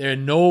 there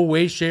in no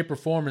way, shape, or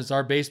form has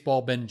our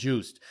baseball been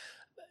juiced.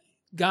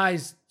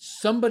 Guys,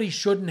 somebody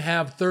shouldn't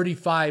have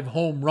 35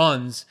 home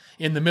runs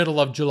in the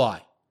middle of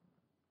July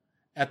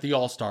at the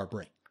All-Star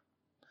break.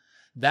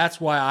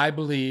 That's why I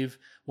believe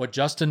what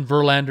Justin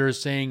Verlander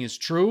is saying is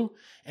true,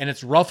 and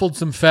it's ruffled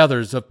some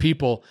feathers of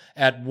people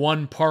at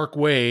One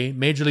Parkway,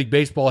 Major League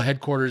Baseball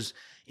headquarters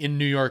in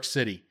New York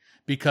City.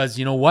 Because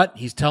you know what?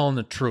 He's telling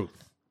the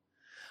truth.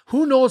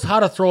 Who knows how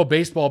to throw a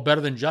baseball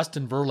better than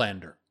Justin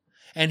Verlander?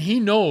 And he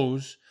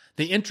knows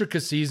the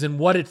intricacies and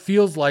what it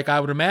feels like, I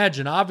would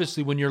imagine.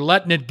 Obviously, when you're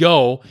letting it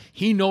go,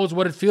 he knows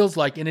what it feels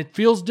like, and it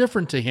feels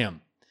different to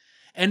him.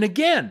 And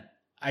again,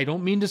 I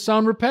don't mean to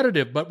sound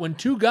repetitive, but when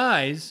two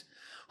guys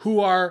who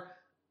are,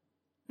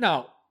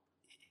 now,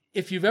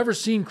 if you've ever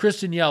seen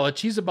Christian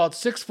Yelich, he's about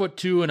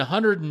 6'2" and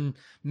 100 and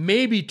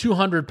maybe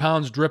 200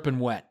 pounds dripping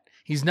wet.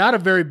 He's not a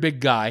very big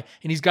guy,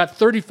 and he's got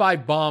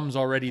 35 bombs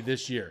already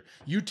this year.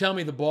 You tell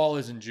me the ball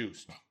isn't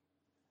juiced.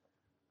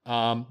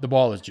 The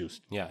ball is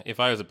juiced. Yeah, if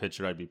I was a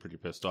pitcher, I'd be pretty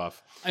pissed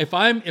off. If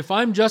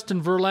I'm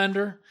Justin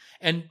Verlander,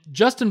 and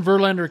Justin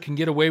Verlander can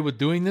get away with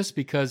doing this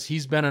because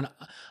he's been a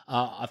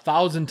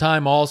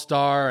 1,000-time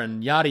All-Star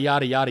and yada,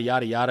 yada, yada,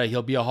 yada, yada.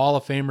 He'll be a Hall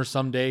of Famer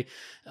someday.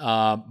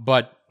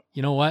 But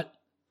you know what?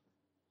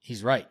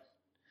 He's right.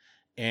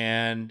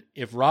 And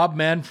if Rob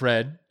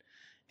Manfred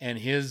and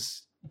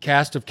his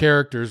cast of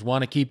characters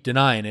want to keep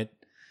denying it,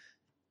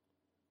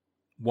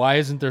 why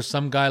isn't there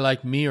some guy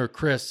like me or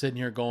Chris sitting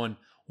here going,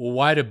 well,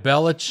 why do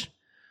Bellinger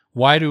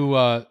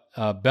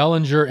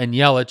and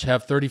Yelich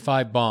have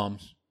 35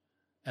 bombs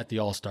at the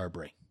All-Star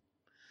break?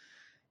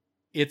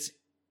 It's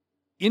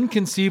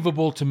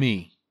inconceivable to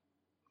me.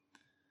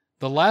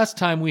 The last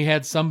time we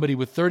had somebody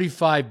with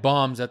 35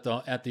 bombs at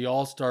the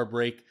All-Star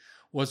break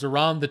was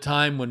around the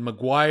time when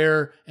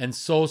McGuire and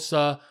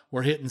Sosa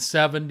were hitting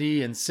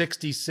 70 and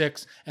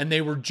 66, and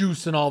they were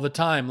juicing all the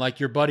time, like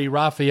your buddy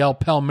Rafael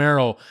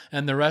Palmeiro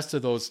and the rest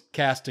of those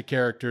cast of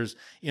characters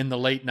in the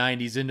late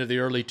 90s into the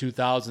early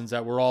 2000s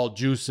that were all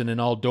juicing and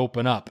all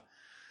doping up.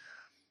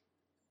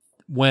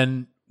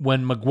 When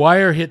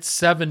McGuire hit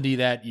 70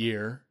 that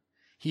year,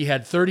 he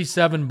had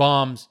 37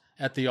 bombs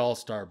at the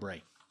All-Star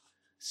break.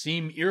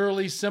 Seem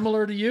eerily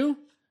similar to you?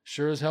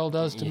 Sure as hell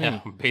does to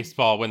me.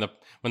 Baseball, when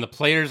the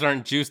players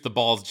aren't juiced, the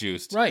ball's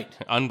juiced. Right.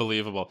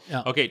 Unbelievable.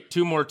 Yeah. Okay,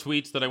 2 more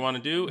tweets that I want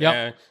to do.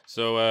 Yep.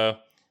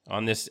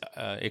 On this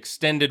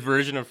extended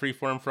version of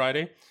Freeform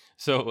Friday.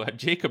 So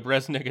Jacob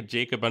Resnick at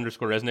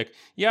Jacob_Resnick.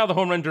 Yeah, the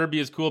home run derby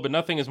is cool, but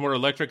nothing is more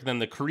electric than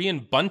the Korean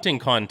bunting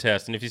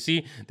contest. And if you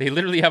see, they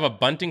literally have a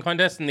bunting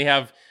contest, and they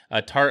have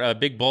a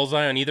big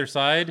bullseye on either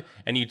side,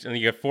 and you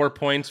get 4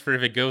 points for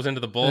if it goes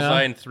into the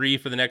bullseye, and 3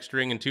 for the next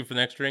ring, and 2 for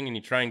the next ring, and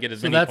you try and get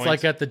as many points. So that's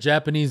like at the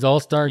Japanese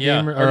All-Star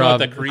game, or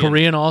the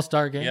Korean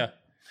All-Star game. Yeah.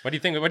 What do you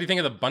think? What do you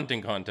think of the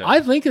bunting contest? I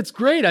think it's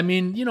great. I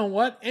mean, you know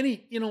what?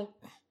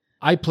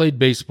 I played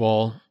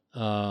baseball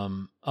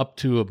up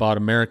to about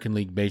American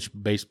League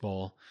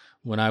baseball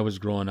when I was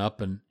growing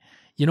up, and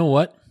you know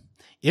what?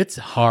 It's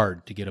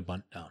hard to get a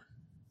bunt down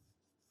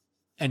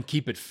and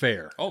keep it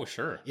fair. Oh,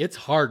 sure. It's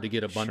hard to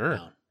get a bunt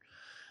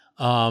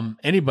down.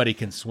 Anybody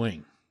can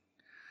swing,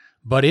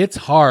 but it's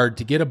hard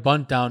to get a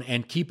bunt down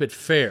and keep it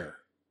fair.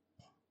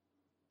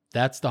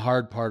 That's the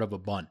hard part of a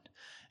bunt.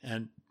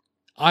 And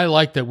I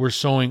like that we're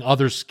showing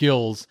other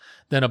skills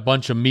than a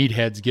bunch of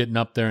meatheads getting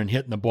up there and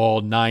hitting the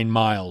ball 9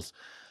 miles.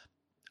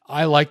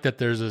 I like that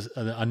there's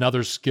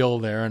another skill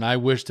there, and I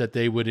wish that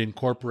they would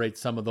incorporate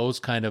some of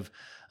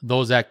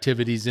those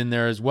activities in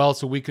there as well,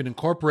 so we could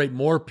incorporate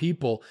more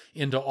people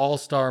into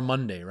All-Star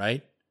Monday,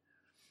 right?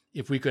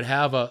 If we could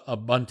have a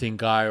bunting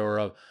guy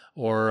or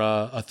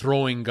a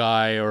throwing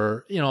guy,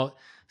 or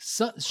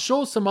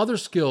show some other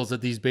skills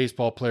that these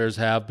baseball players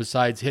have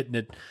besides hitting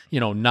it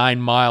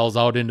 9 miles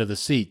out into the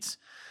seats.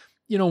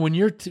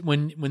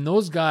 When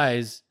those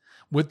guys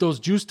with those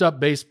juiced up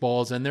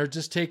baseballs and they're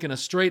just taking a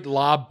straight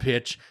lob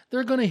pitch,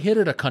 they're going to hit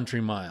it a country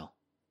mile.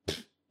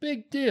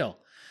 Big deal.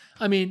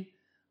 I mean,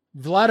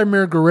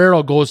 Vladimir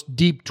Guerrero goes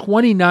deep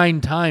 29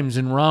 times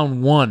in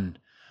round 1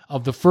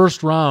 of the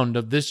first round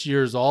of this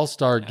year's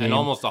All-Star game. And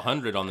almost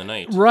 100 on the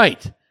night.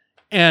 Right.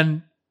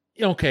 And,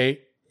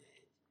 okay,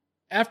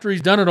 after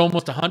he's done it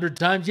almost 100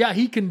 times, yeah,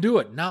 he can do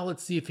it. Now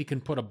let's see if he can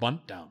put a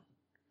bunt down.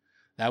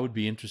 That would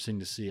be interesting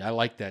to see. I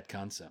like that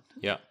concept.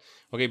 Yeah.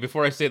 Okay,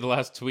 before I say the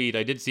last tweet,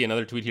 I did see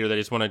another tweet here that I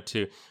just wanted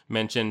to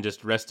mention.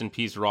 Just rest in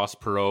peace, Ross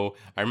Perot.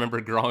 I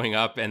remember growing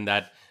up and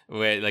that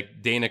way,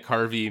 like Dana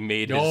Carvey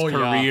made his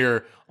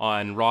career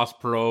on Ross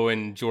Perot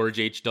and George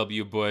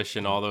H.W. Bush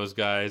and all those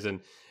guys.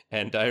 And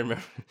I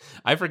remember,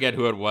 I forget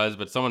who it was,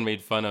 but someone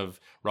made fun of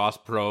Ross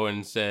Perot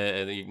and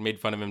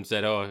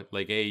said, oh,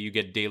 like, hey, you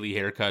get daily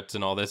haircuts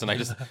and all this. And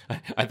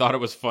I thought it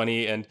was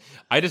funny. And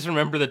I just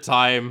remember the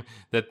time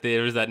that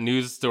there was that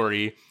news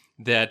story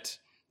that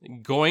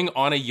going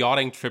on a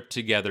yachting trip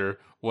together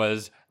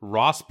was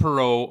Ross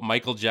Perot,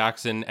 Michael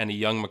Jackson, and a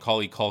young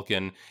Macaulay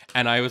Culkin.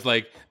 And I was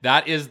like,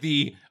 that is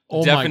the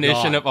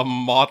definition of a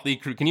motley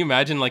crew. Can you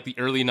imagine like the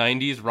early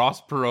 90s, Ross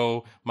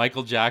Perot,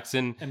 Michael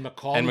Jackson, and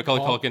Macaulay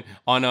Culkin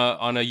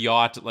on a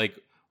yacht? Like,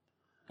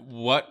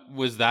 what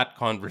was that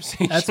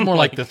conversation? That's more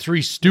like the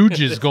Three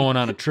Stooges going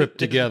on a trip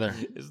together.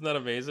 Isn't that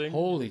amazing?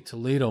 Holy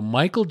Toledo.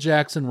 Michael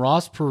Jackson,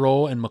 Ross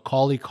Perot, and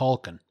Macaulay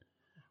Culkin.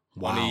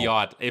 Wow. On a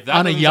yacht. If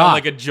that doesn't sound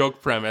like a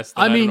joke premise,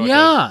 then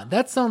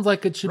that sounds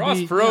like it should Ross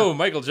be. Ross Perot,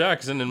 Michael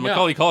Jackson, and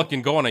Macaulay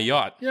Culkin go on a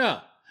yacht. Yeah.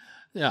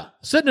 Yeah.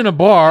 Sitting in a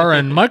bar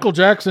and Michael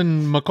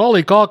Jackson,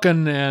 Macaulay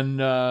Culkin, and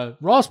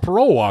Ross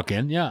Perot walk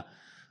in. Yeah.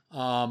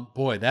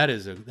 Boy, that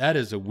is a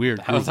weird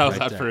group. How's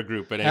that for a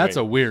group? But anyway, that's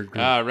a weird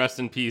group. Rest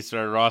in peace,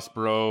 Ross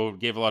Perot.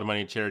 Gave a lot of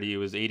money to charity. He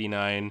was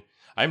 89.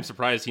 I'm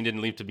surprised he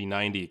didn't live to be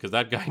 90 because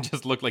that guy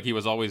just looked like he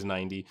was always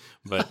 90.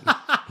 But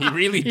he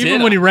really did.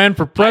 Even when he ran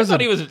for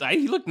president. I thought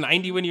he looked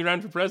 90 when he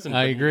ran for president.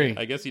 I agree.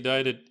 I guess he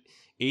died at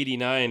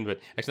 89. But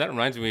actually, that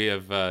reminds me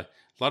of a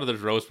lot of those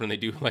roasts when they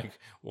do like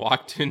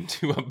walked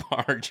into a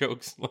bar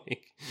jokes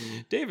like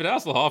David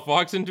Hasselhoff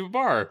walks into a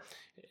bar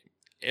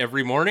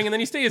every morning and then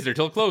he stays there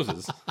till it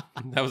closes.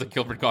 That was a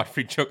Gilbert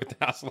Gottfried joke at the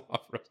Hasselhoff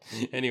roast.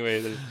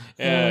 Anyway,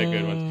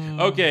 good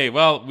ones. Okay,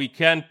 well, we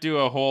can't do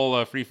a whole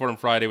Freeform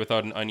Friday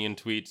without an Onion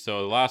tweet,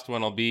 so the last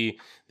one will be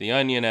the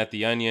Onion at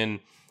the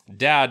Onion.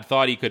 Dad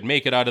thought he could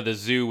make it out of the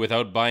zoo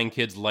without buying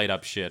kids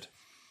light-up shit.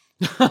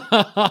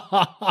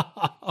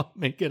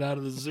 Make it out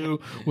of the zoo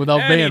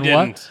without paying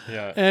what?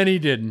 Yeah. And he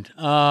didn't.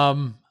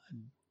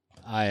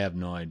 I have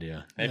no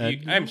idea.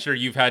 I'm sure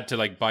you've had to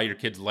like buy your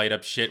kids light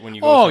up shit when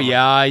you go somewhere.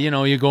 Yeah,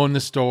 you go in the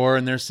store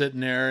and they're sitting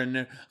there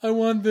and I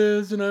want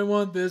this and I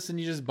want this, and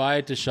you just buy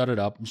it to shut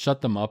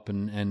them up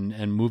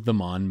and move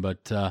them on.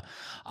 But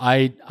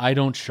I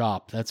don't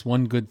shop. That's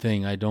one good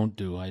thing I don't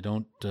do. I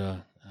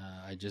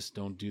just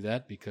don't do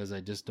that because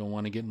I just don't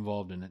want to get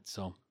involved in it.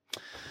 So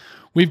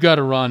we've got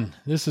to run.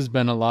 This has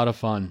been a lot of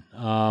fun.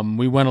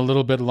 We went a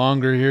little bit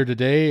longer here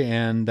today,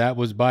 and that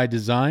was by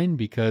design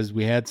because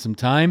we had some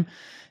time.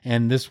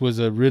 And this was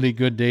a really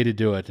good day to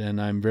do it. And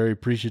I'm very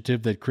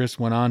appreciative that Chris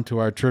went on to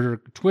our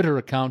Twitter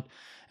account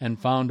and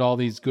found all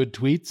these good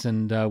tweets.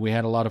 And we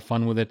had a lot of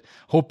fun with it.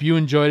 Hope you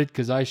enjoyed it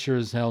because I sure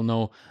as hell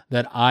know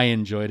that I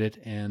enjoyed it.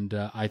 And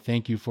I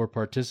thank you for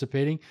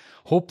participating.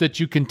 Hope that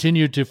you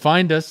continue to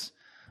find us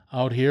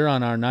out here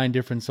on our 9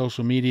 different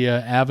social media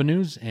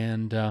avenues.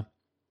 And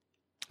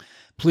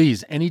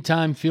please,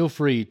 anytime, feel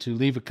free to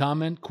leave a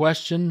comment,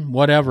 question,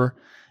 whatever,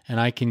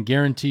 and I can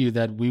guarantee you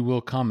that we will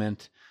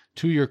comment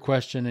to your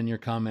question and your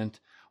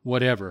comment,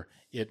 whatever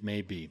it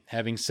may be.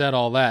 Having said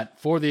all that,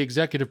 for the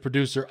executive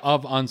producer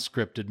of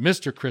Unscripted,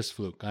 Mr. Chris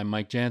Fluke, I'm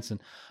Mike Jansen.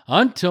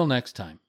 Until next time.